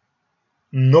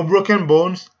 No broken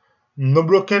bones, no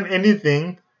broken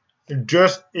anything,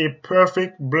 just a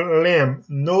perfect lamb.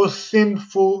 No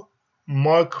sinful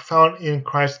mark found in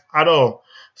Christ at all.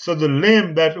 So the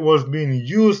lamb that was being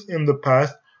used in the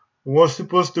past was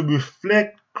supposed to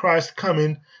reflect Christ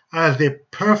coming as a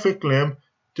perfect lamb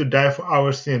to die for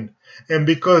our sin. And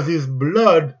because his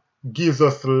blood gives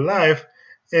us life,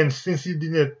 and since he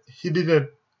didn't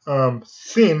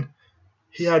sin,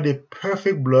 he had a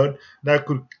perfect blood that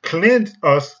could cleanse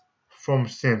us from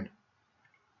sin.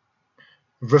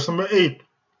 Verse number 8,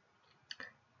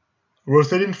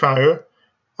 roasted in fire,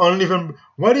 unleavened.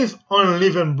 What is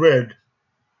unleavened bread?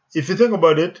 If you think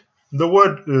about it, the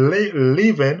word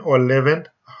leaven or leavened,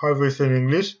 however it's in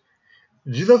English,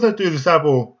 Jesus said to his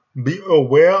disciples, be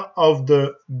aware of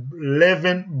the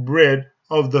leavened bread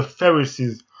of the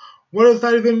Pharisees. What does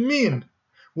that even mean?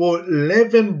 Well,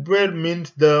 leavened bread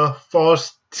means the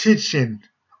false teaching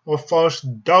or false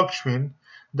doctrine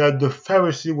that the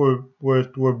Pharisees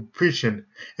were preaching.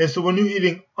 And so when you're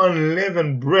eating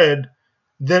unleavened bread,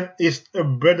 then it's a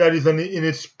bread that is in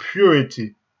its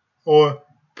purity or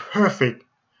perfect.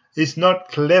 It's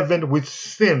not leavened with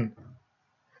sin.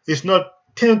 It's not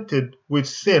tainted with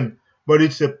sin, but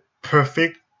it's a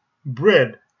perfect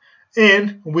bread.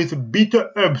 And with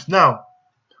bitter herbs. Now,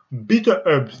 bitter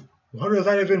herbs. What does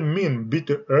that even mean?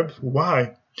 Bitter herbs?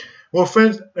 Why? Well,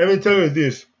 friends, let me tell you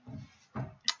this.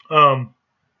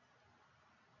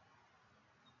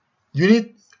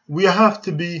 We have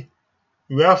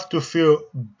to feel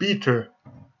bitter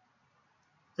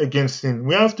against sin.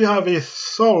 We have to have a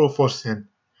sorrow for sin.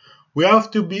 We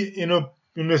have to be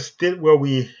in a state where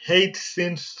we hate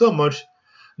sin so much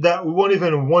that we won't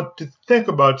even want to think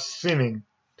about sinning.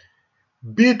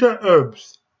 Bitter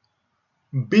herbs.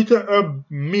 Bitter herb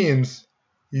means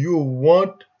you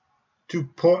want to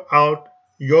pour out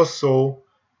your soul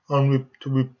to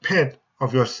repent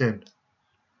of your sin.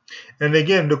 And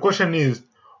again, the question is,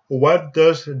 what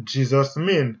does Jesus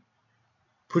mean?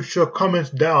 Put your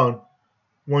comments down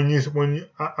when you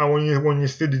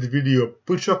see this video.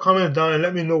 Put your comments down and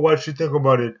let me know what you think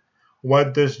about it.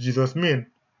 What does Jesus mean?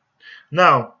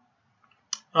 Now,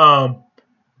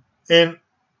 and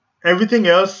everything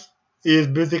else is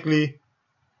basically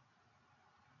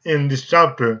in this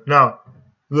chapter. Now,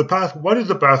 what is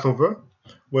the Passover?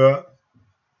 Well,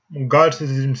 God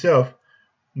says it himself.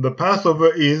 The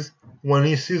Passover is when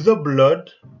he sees the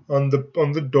blood on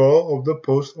the door of the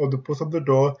post, or the post of the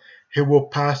door, he will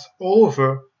pass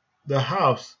over the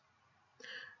house.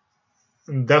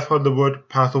 And that's what the word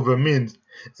Passover means.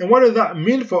 And what does that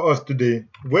mean for us today?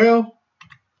 Well,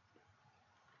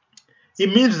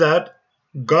 it means that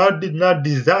God did not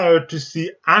desire to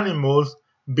see animals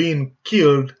being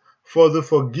killed for the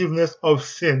forgiveness of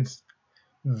sins.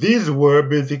 These were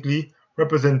basically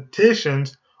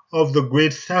representations of the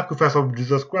great sacrifice of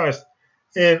Jesus Christ.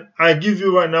 And I give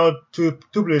you right now two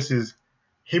places,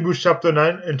 Hebrews chapter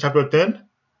 9 and chapter 10.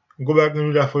 Go back and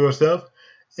read that for yourself.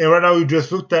 And right now we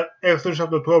just looked at Exodus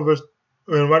chapter 12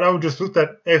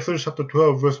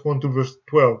 verse 1 to verse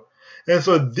 12. And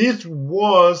so this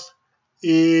was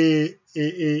a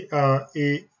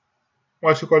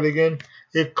what you call it again?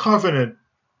 A covenant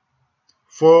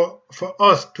for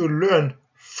us to learn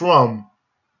from.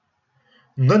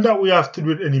 Not that we have to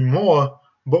do it anymore,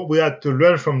 but we have to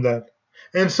learn from that.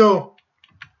 And so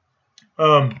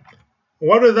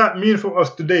what does that mean for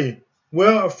us today?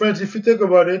 Well, friends, if you think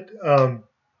about it,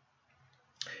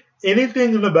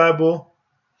 anything in the Bible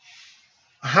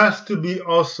has to be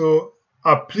also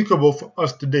applicable for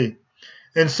us today.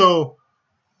 And so,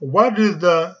 what is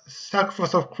the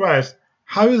sacrifice of Christ?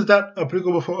 How is that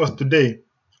applicable for us today?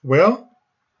 Well,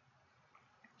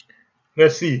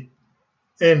 let's see.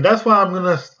 And that's why I'm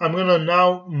gonna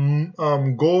now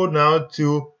go now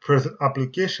to present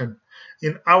application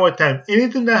in our time.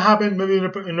 Anything that happened maybe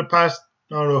in the past,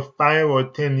 I don't know, 5 or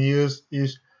 10 years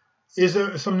is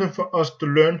something for us to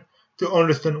learn to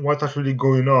understand what's actually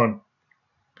going on.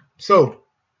 So,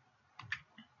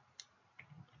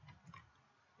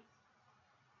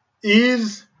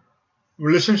 is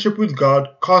relationship with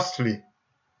God costly?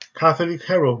 Catholic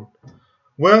Herald.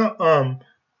 Well,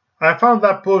 I found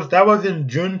that post that was in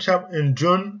June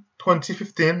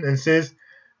 2015 and says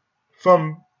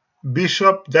from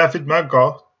Bishop David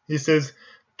McGaugh. He says,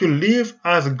 to live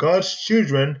as God's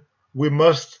children, we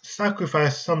must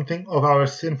sacrifice something of our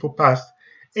sinful past.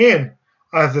 And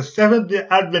as the Seventh-Day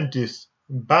Adventists,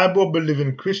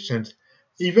 Bible-believing Christians,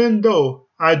 even though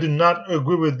I do not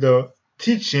agree with the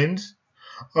teachings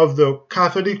of the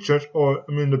Catholic Church, or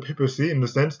I mean the papacy in the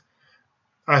sense,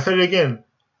 I said it again,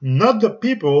 not the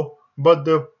people, but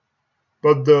the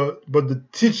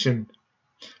teaching.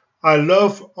 I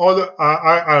love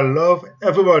I love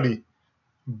everybody,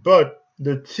 but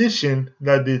the teaching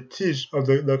that they teach, or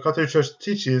the Catholic Church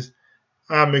teaches,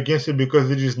 I am against it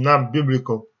because it is not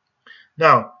biblical.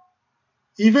 Now,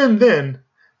 even then,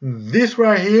 this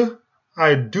right here,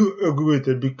 I do agree with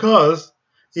it because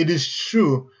it is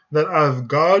true that as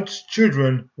God's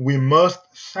children, we must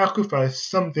sacrifice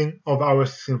something of our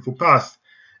sinful past,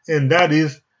 and that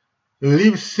is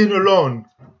leave sin alone.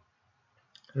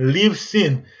 Leave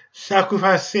sin,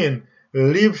 sacrifice sin,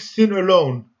 leave sin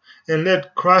alone, and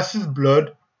let Christ's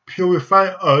blood purify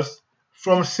us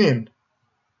from sin.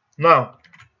 Now,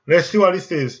 let's see what it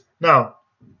says. Now,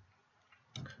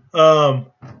 and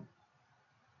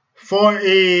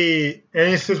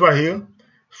it says right here,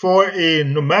 for a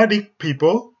nomadic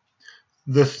people,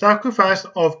 the sacrifice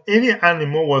of any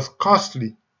animal was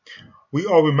costly. We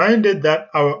are reminded that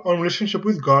our own relationship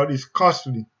with God is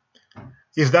costly.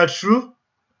 Is that true?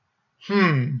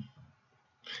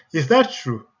 Is that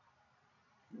true?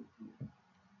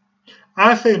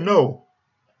 I say no.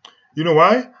 You know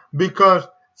why? Because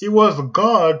it was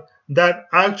God that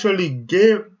actually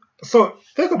gave. So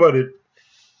think about it.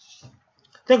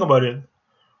 Think about it.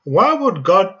 Why would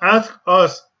God ask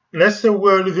us? Let's say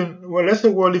we're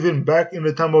living back in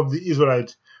the time of the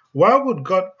Israelites. Why would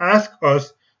God ask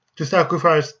us to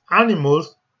sacrifice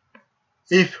animals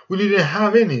if we didn't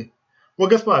have any? Well,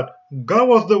 guess what? God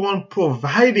was the one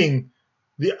providing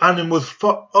the animals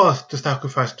for us to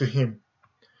sacrifice to Him.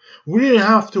 We didn't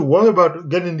have to worry about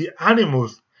getting the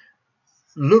animals.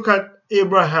 Look at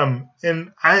Abraham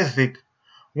and Isaac.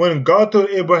 When God told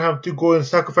Abraham to go and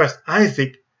sacrifice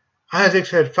Isaac, Isaac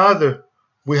said, Father,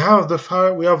 we have the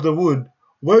fire, we have the wood.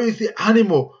 Where is the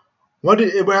animal? What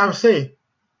did Abraham say?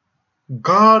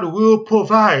 God will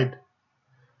provide.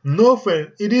 No,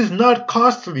 friend, it is not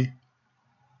costly.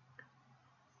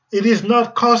 It is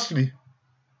not costly.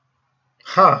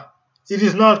 It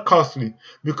is not costly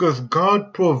because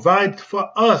God provides for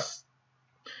us.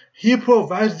 He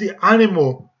provides the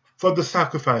animal for the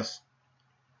sacrifice.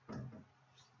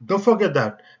 Don't forget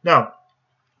that. Now,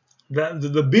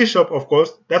 the bishop, of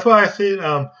course, that's why I say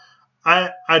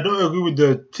I don't agree with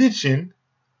the teaching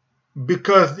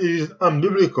because it is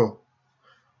unbiblical.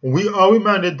 We are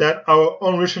reminded that our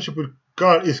own relationship with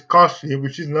God is costly,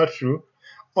 which is not true.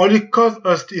 All it costs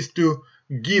us is to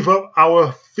give up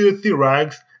our filthy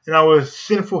rags and our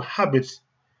sinful habits.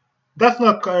 That's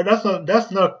not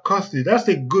costly. That's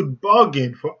a good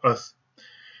bargain for us.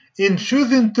 In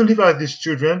choosing to live as His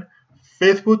children,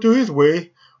 faithful to His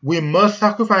way, we must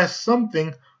sacrifice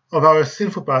something of our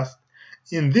sinful past.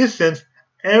 In this sense,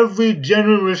 every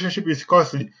genuine relationship is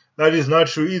costly. That is not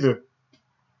true either.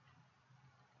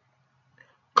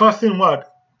 Costing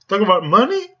what? Talking about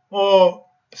money or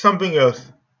something else?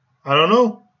 I don't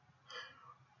know.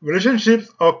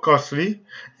 Relationships are costly,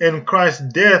 and Christ's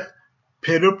death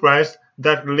paid a price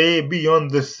that lay beyond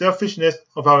the selfishness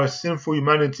of our sinful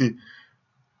humanity.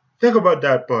 Think about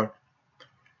that part.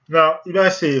 Now, if I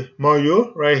say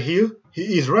Mario right here,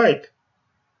 he is right.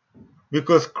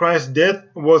 Because Christ's death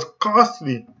was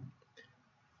costly.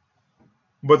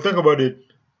 But think about it.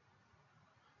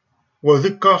 Was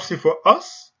it costly for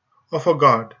us or for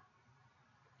God?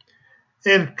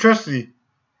 And trustly,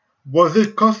 was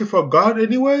it costly for God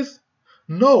anyways?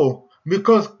 No,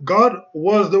 because God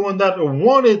was the one that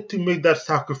wanted to make that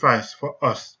sacrifice for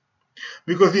us.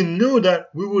 because he knew that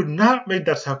we would not make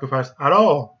that sacrifice at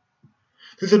all.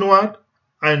 He said, you know what?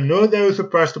 I know there is a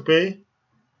price to pay,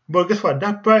 but guess what?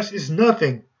 That price is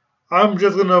nothing. I'm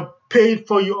just going to pay it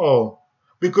for you all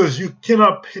because you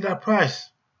cannot pay that price.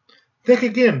 Think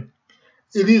again.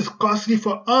 It is costly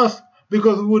for us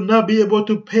because we would not be able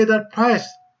to pay that price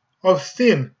of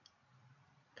sin.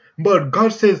 But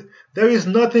God says, there is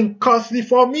nothing costly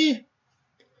for me.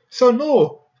 So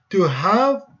no, to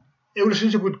have a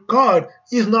relationship with God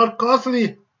is not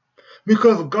costly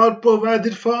because God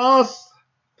provided for us.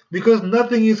 Because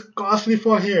nothing is costly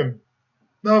for Him.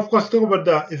 Now, of course, talk about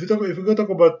that. If we're going to talk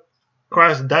about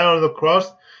Christ dying on the cross,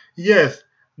 yes,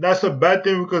 that's a bad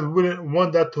thing because we didn't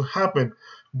want that to happen.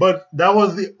 But that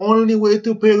was the only way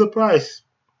to pay the price.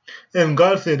 And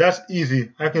God said, that's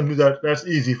easy. I can do that. That's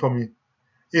easy for me.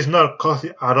 It's not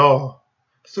costly at all.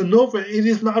 So no, it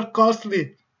is not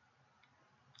costly.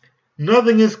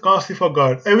 Nothing is costly for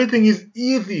God. Everything is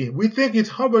easy. We think it's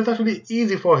hard, but it's actually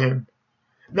easy for Him.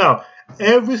 Now,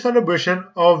 every celebration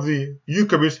of the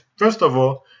Eucharist, first of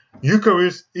all,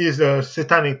 Eucharist is a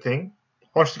satanic thing.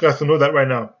 I want you guys to know that right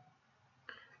now.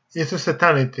 It's a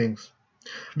satanic thing.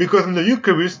 Because in the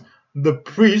Eucharist, the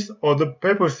priest or the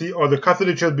papacy or the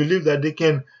Catholic Church believe that they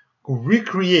can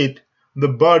recreate the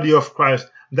body of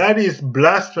Christ. That is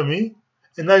blasphemy,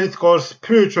 and that is called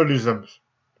spiritualism.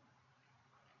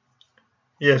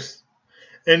 Yes.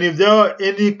 And if there are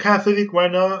any Catholic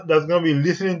right now that's going to be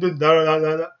listening to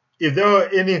that, if there are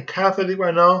any Catholic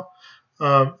right now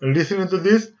listening to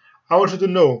this, I want you to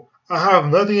know I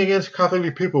have nothing against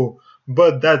Catholic people,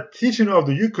 but that teaching of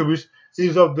the Eucharist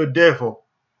is of the devil.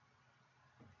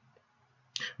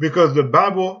 Because the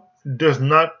Bible does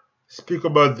not speak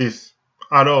about this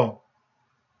at all.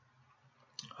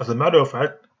 As a matter of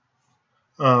fact,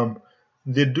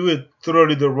 they do it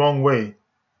thoroughly the wrong way.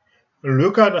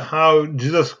 Look at how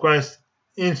Jesus Christ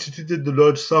instituted the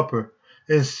Lord's Supper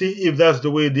and see if that's the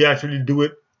way they actually do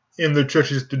it in the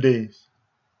churches today.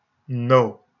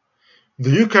 No.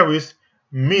 The Eucharist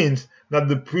means that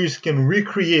the priest can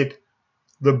recreate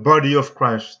the body of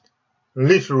Christ,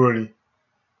 literally.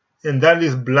 And that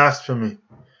is blasphemy.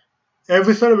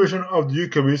 Every celebration of the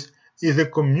Eucharist is a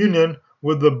communion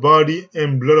with the body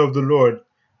and blood of the Lord.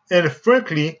 And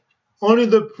frankly, only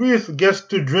the priest gets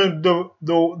to drink the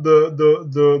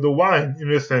wine,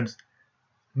 in a sense.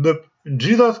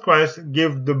 Jesus Christ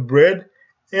gave the bread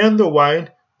and the wine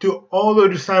to all the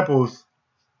disciples.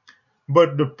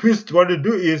 But the priests, what they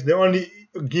do is they only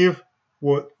give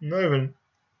is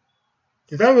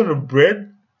that even the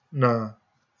bread? Nah,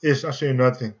 it's actually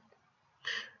nothing.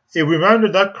 A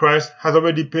reminder that Christ has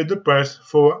already paid the price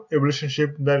for a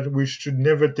relationship that we should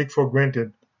never take for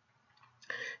granted.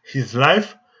 His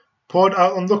life poured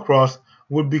out on the cross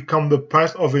would become the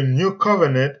price of a new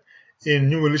covenant, a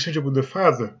new relationship with the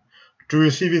Father. To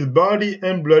receive His body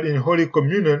and blood in Holy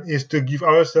Communion is to give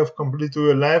ourselves completely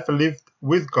to a life lived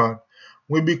with God.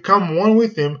 We become one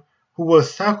with Him who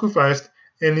was sacrificed,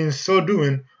 and in so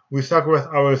doing, we sacrifice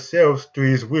ourselves to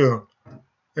His will.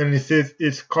 And He says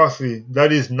it's costly.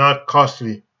 That is not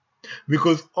costly.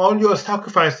 Because all you're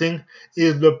sacrificing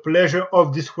is the pleasure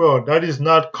of this world. That is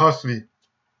not costly.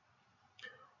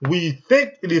 We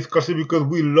think it is costly because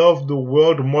we love the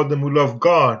world more than we love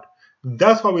God.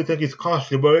 That's why we think it's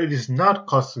costly, but it is not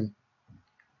costly.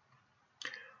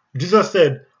 Jesus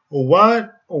said, why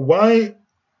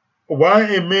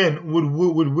a man would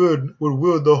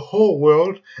will the whole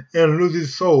world and lose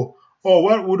his soul? Or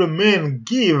what would a man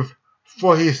give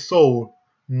for his soul?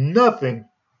 Nothing.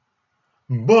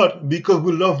 But because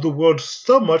we love the world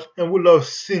so much and we love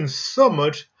sin so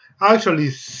much, actually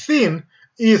sin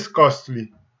is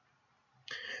costly.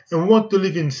 And we want to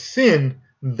live in sin.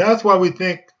 That's why we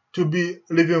think to be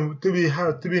in a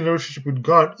relationship with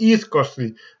God is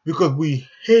costly, because we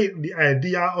hate the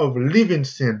idea of living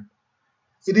sin.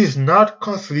 It is not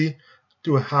costly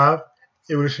to have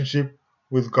a relationship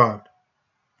with God.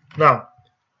 Now,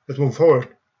 let's move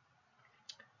forward.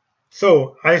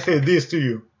 So, I say this to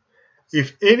you.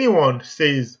 If anyone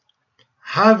says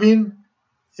having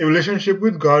a relationship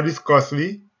with God is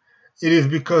costly, it is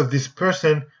because this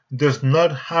person does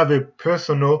not have a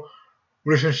personal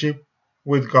relationship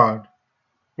with God.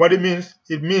 What it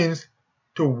means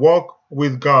to walk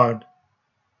with God.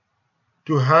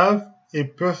 To have a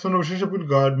personal relationship with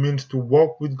God means to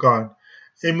walk with God.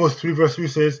 Amos 3 verse 3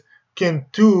 says, can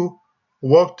two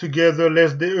walk together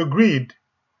lest they agreed?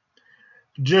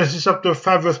 Genesis chapter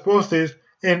 5 verse 4 says,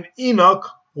 and Enoch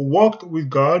walked with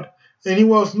God, and he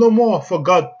was no more, for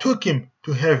God took him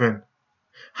to heaven.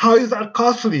 How is that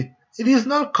costly? It is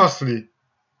not costly.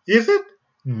 Is it?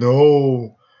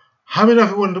 No. How many of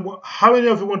you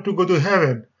want to go to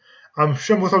heaven? I'm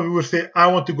sure most of you will say, I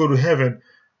want to go to heaven.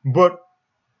 But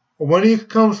when it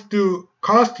comes to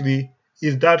costly,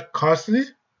 is that costly?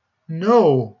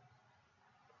 No,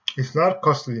 it's not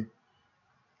costly.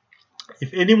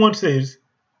 If anyone says,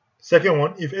 second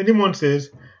one, if anyone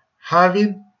says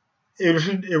having a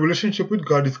relationship with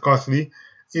God is costly,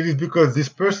 it is because this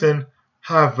person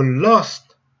have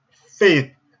lost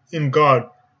faith in God.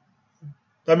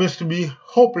 That means to be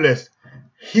hopeless.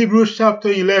 Hebrews chapter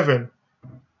 11.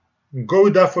 Go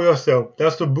with that for yourself.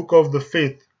 That's the book of the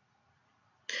faith.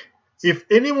 If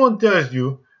anyone tells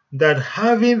you that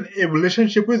having a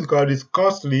relationship with God is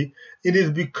costly, it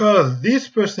is because this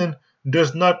person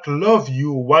does not love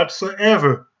you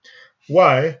whatsoever.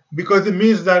 Why? Because it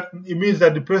means that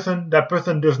that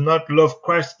person does not love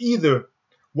Christ either.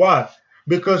 Why?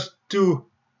 Because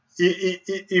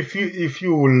if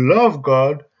you love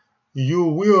God, you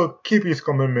will keep His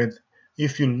commandments.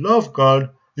 If you love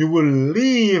God, you will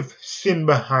leave sin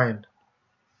behind.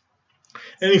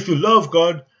 And if you love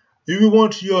God, you will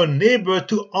want your neighbor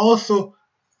to also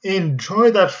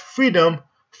enjoy that freedom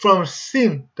from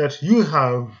sin that you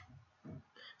have.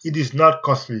 It is not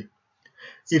costly.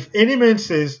 If any man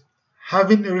says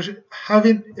having a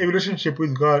relationship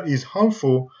with God is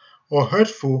harmful or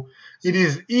hurtful, it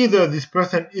is either this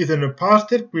person is an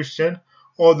apostate Christian,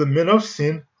 or the man of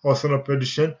sin, or son of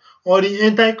perdition, or the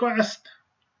Antichrist.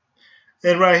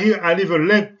 And right here, I leave a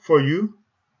link for you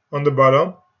on the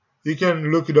bottom. You can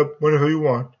look it up whenever you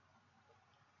want.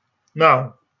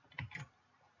 Now,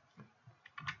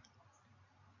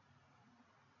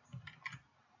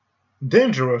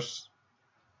 dangerous.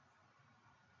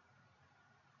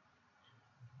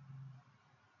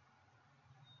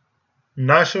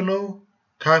 National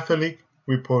Catholic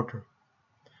Reporter.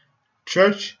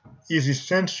 Church is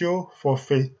essential for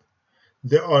faith.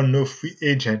 There are no free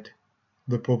agents,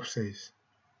 the Pope says.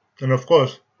 And of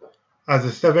course, as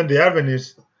a Seventh-Day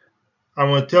Adventist, I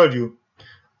want to tell you,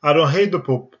 I don't hate the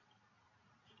Pope.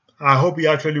 I hope he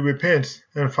actually repents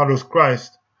and follows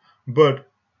Christ. But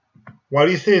what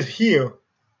he says here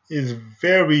is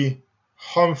very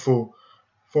harmful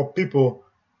for people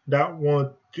that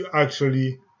want to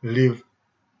actually live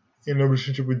in a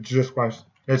relationship with Jesus Christ.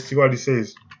 Let's see what he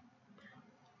says.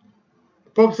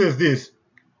 The Pope says this: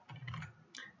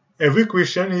 every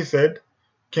Christian, he said,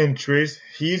 can trace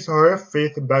his or her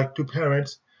faith back to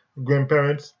parents,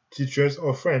 grandparents, teachers,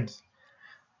 or friends.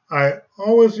 I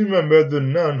always remember the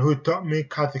nun who taught me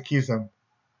catechism.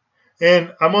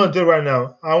 And I'm going to tell you right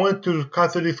now, I went to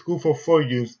Catholic school for 4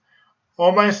 years.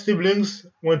 All my siblings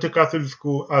went to Catholic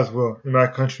school as well in my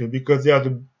country because they had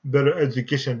a better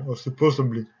education, or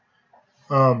supposedly.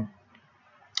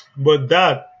 But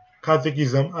that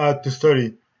catechism I had to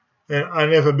study, and I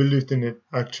never believed in it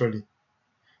actually.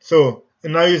 So,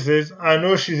 and now he says, I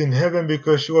know she's in heaven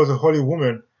because she was a holy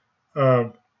woman.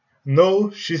 Um, no,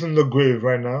 she's in the grave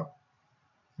right now.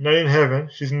 Not in heaven,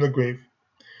 she's in the grave.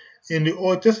 In the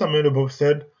Old Testament, the book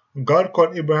said, God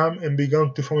called Abraham and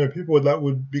began to form a people that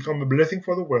would become a blessing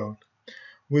for the world.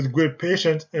 With great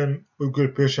patience, and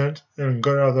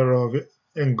God has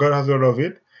heard of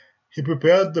it, He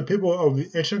prepared the people of the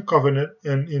ancient covenant,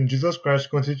 and in Jesus Christ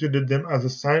constituted them as a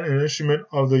sign and instrument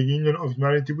of the union of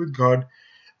humanity with God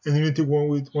and unity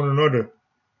with one another.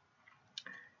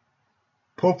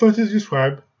 Pope Francis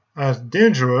described as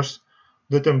dangerous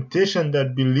the temptation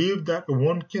that believe that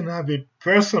one can have a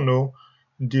personal,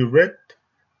 direct,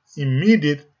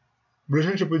 immediate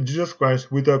relationship with Jesus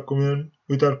Christ without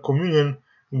communion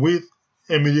with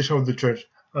a mediation of the church.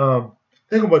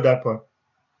 Think about that part.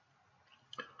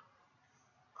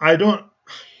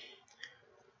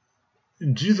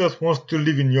 Jesus wants to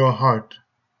live in your heart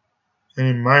and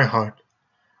in my heart.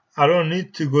 I don't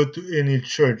need to go to any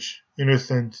church, in a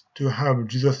sense, to have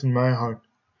Jesus in my heart.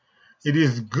 It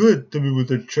is good to be with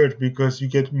the church because you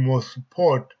get more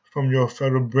support from your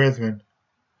fellow brethren.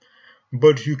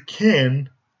 But you can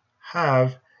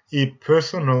have a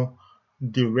personal,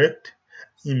 direct,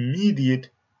 immediate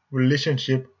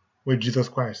relationship with Jesus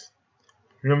Christ.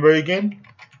 Remember again?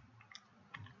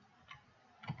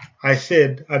 I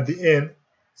said at the end,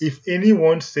 if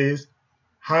anyone says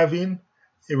having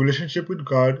a relationship with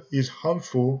God is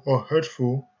harmful or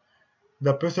hurtful,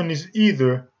 the person is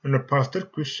either an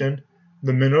apostate Christian,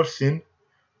 the man of sin,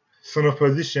 son of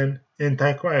perdition,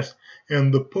 Antichrist,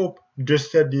 and the Pope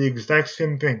just said the exact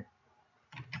same thing.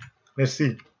 Let's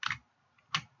see.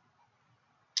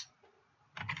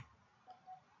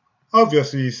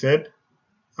 Obviously, he said,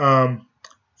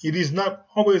 it is not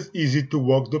always easy to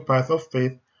walk the path of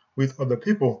faith with other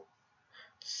people.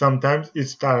 Sometimes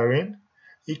it's tiring,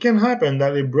 It can happen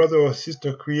that a brother or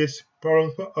sister creates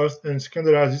problems for us and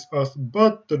scandalizes us,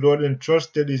 but the Lord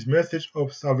entrusted His message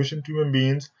of salvation to human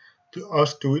beings to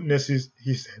us to witnesses,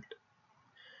 He said.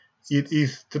 It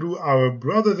is through our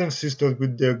brothers and sisters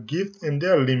with their gifts and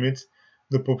their limits,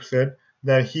 the Pope said,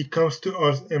 that He comes to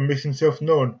us and makes Himself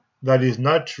known. That is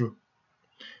not true.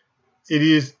 It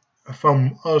is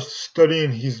from us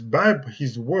studying His Bible,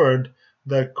 His Word,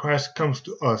 that Christ comes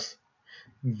to us.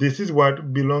 This is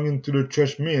what belonging to the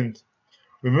church means.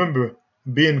 Remember,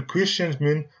 being Christians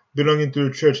means belonging to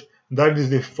the church. That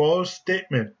is a false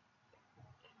statement.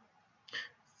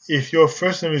 If your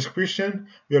first name is Christian,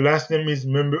 your last name is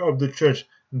member of the church.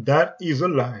 That is a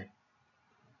lie.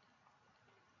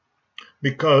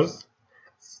 Because,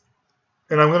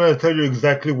 and I'm going to tell you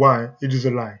exactly why it is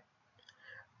a lie.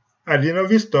 At the end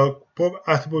of his talk, Pope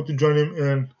asked people to join him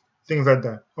in things like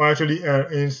that. Or actually,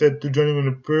 he said to join him in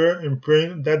a prayer and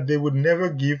praying that they would never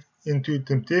give into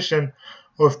temptation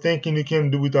of thinking you can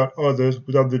do without others,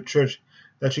 without the church,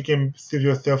 that you can save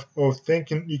yourself, or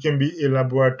thinking you can be a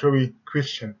laboratory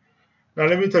Christian. Now,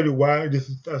 let me tell you why this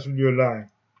is actually a lie.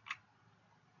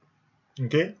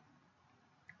 Okay?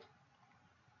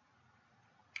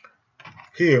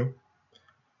 Here,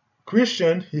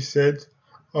 Christians, he said,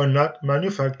 are not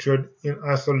manufactured in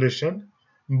isolation,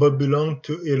 but belong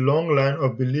to a long line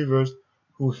of believers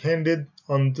who handed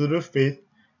on to the faith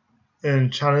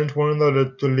and challenge one another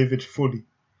to live it fully.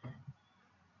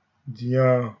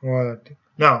 Yeah,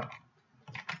 now,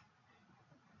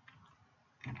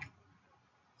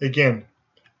 again,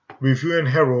 Review and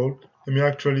Herald. Let me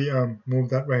actually move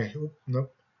that right here.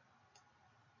 Nope.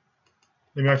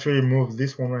 Let me actually move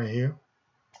this one right here.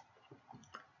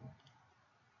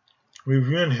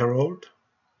 Review and Herald.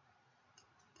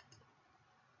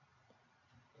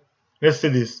 Let's say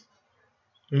this.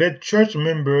 Let church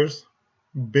members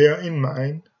bear in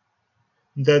mind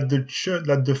that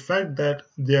the fact that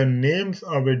their names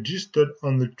are registered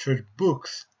on the church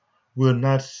books will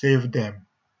not save them.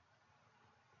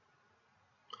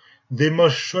 They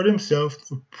must show themselves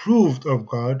approved of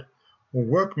God,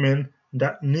 workmen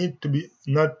that need to be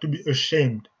not to be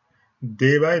ashamed.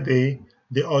 Day by day,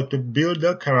 they ought to build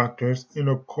their characters in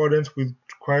accordance with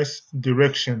Christ's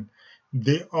direction.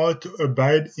 They ought to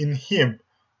abide in Him,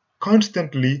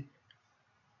 constantly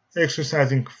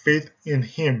exercising faith in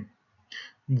Him.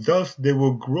 Thus they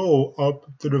will grow up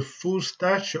to the full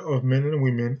stature of men and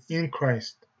women in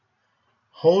Christ.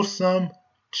 Wholesome,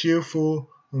 cheerful,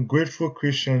 and grateful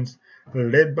Christians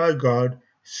led by God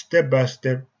step by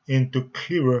step into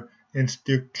clearer and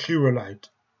still clearer light.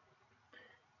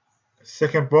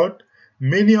 Second part,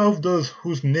 many of those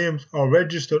whose names are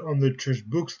registered on the church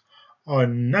books are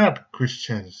not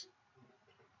Christians.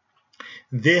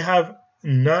 They have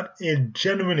not a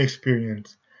genuine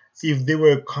experience. If they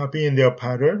were copying their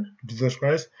pattern, Jesus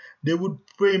Christ, they would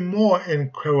pray more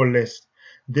and quarrel less.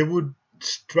 They would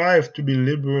strive to be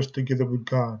laborers together with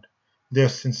God. Their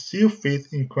sincere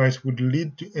faith in Christ would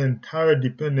lead to entire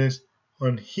dependence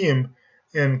on Him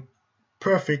and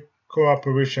perfect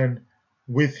cooperation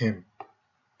with Him.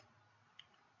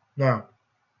 Now,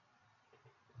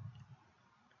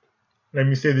 let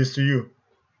me say this to you.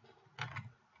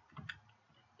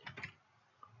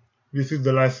 This is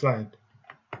the last slide.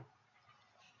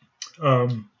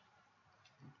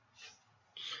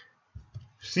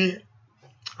 See,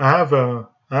 I have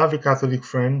a Catholic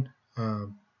friend,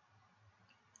 and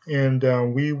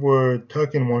we were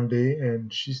talking one day,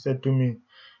 and she said to me,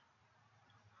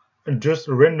 and just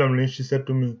randomly, she said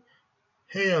to me,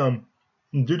 "Hey,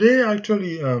 do they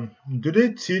actually do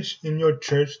they teach in your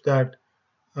church that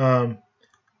um,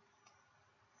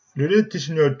 do they teach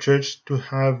in your church to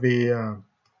have a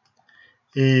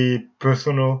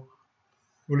personal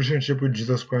relationship with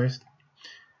Jesus Christ?"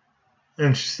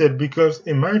 And she said, because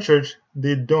in my church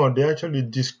they don't. They actually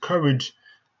discourage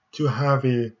to have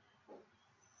a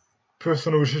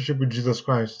personal relationship with Jesus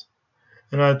Christ.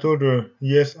 And I told her,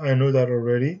 yes, I know that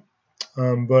already.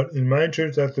 But in my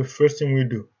church, that's the first thing we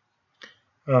do.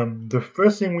 The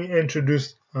first thing we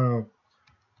introduce the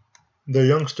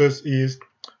youngsters is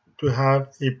to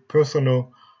have a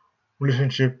personal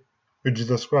relationship with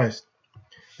Jesus Christ.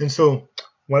 And so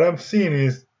what I'm seeing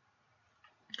is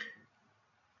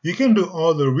you can do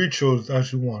all the rituals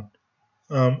as you want,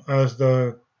 as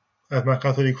my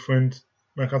Catholic friend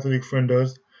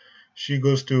does. She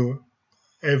goes to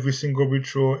every single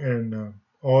ritual and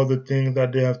all the things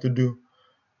that they have to do,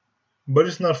 but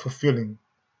it's not fulfilling.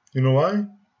 You know why?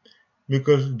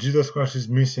 Because Jesus Christ is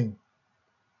missing.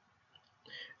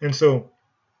 And so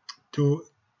to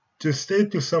say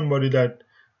to somebody that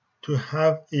to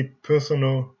have a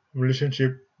personal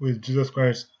relationship with Jesus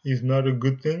Christ is not a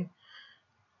good thing,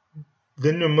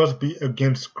 then you must be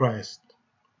against Christ.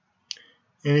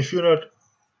 And if you're not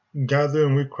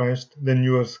gathering with Christ, then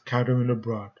you are scattering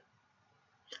abroad.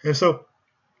 And so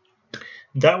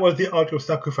that was the altar of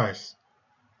sacrifice.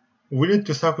 We need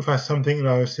to sacrifice something in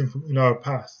our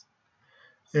past,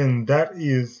 and that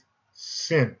is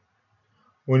sin.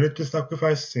 We need to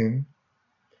sacrifice sin.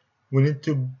 We need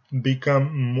to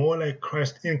become more like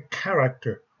Christ in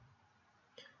character.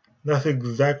 That's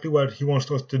exactly what he wants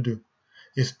us to do,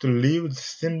 is to leave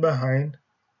sin behind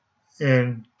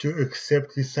and to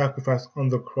accept his sacrifice on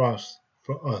the cross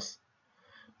for us.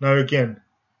 Now again,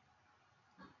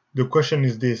 the question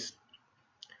is this: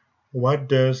 what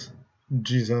does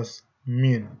Jesus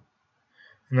mean?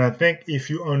 And I think if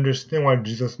you understand what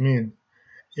Jesus means,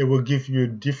 it will give you a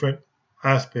different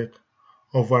aspect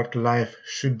of what life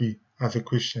should be as a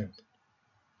Christian.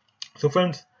 So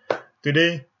friends,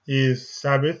 today is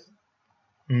Sabbath,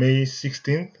 May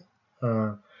 16th,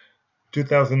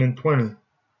 2020.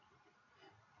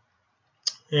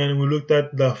 And we looked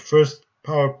at the first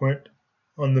PowerPoint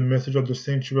on the message of the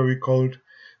sanctuary called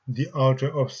the altar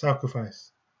of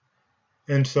sacrifice.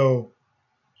 And so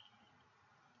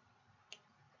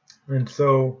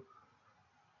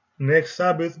next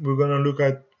Sabbath we're going to look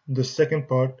at the second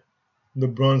part, the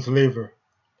bronze laver,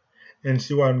 and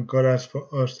see what God has for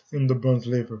us in the bronze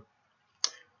laver.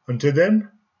 Until then,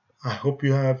 I hope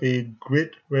you have a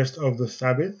great rest of the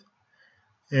Sabbath,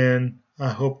 and I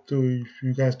hope you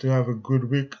guys to have a good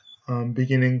week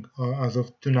beginning as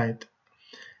of tonight.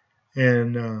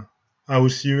 And I will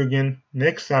see you again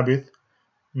next Sabbath,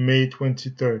 May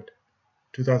 23rd,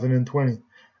 2020.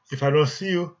 If I don't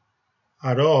see you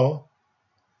at all,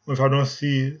 or if I don't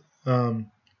see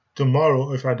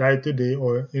tomorrow, if I die today,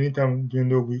 or anytime during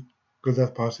the week, because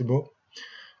that's possible,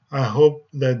 I hope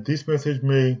that this message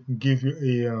may give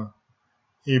you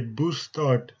a boost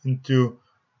start into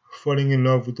falling in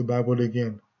love with the Bible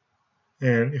again.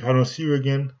 And if I don't see you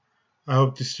again, I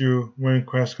hope to see you when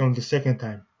Christ comes the second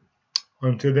time.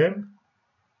 Until then,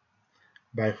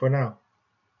 bye for now.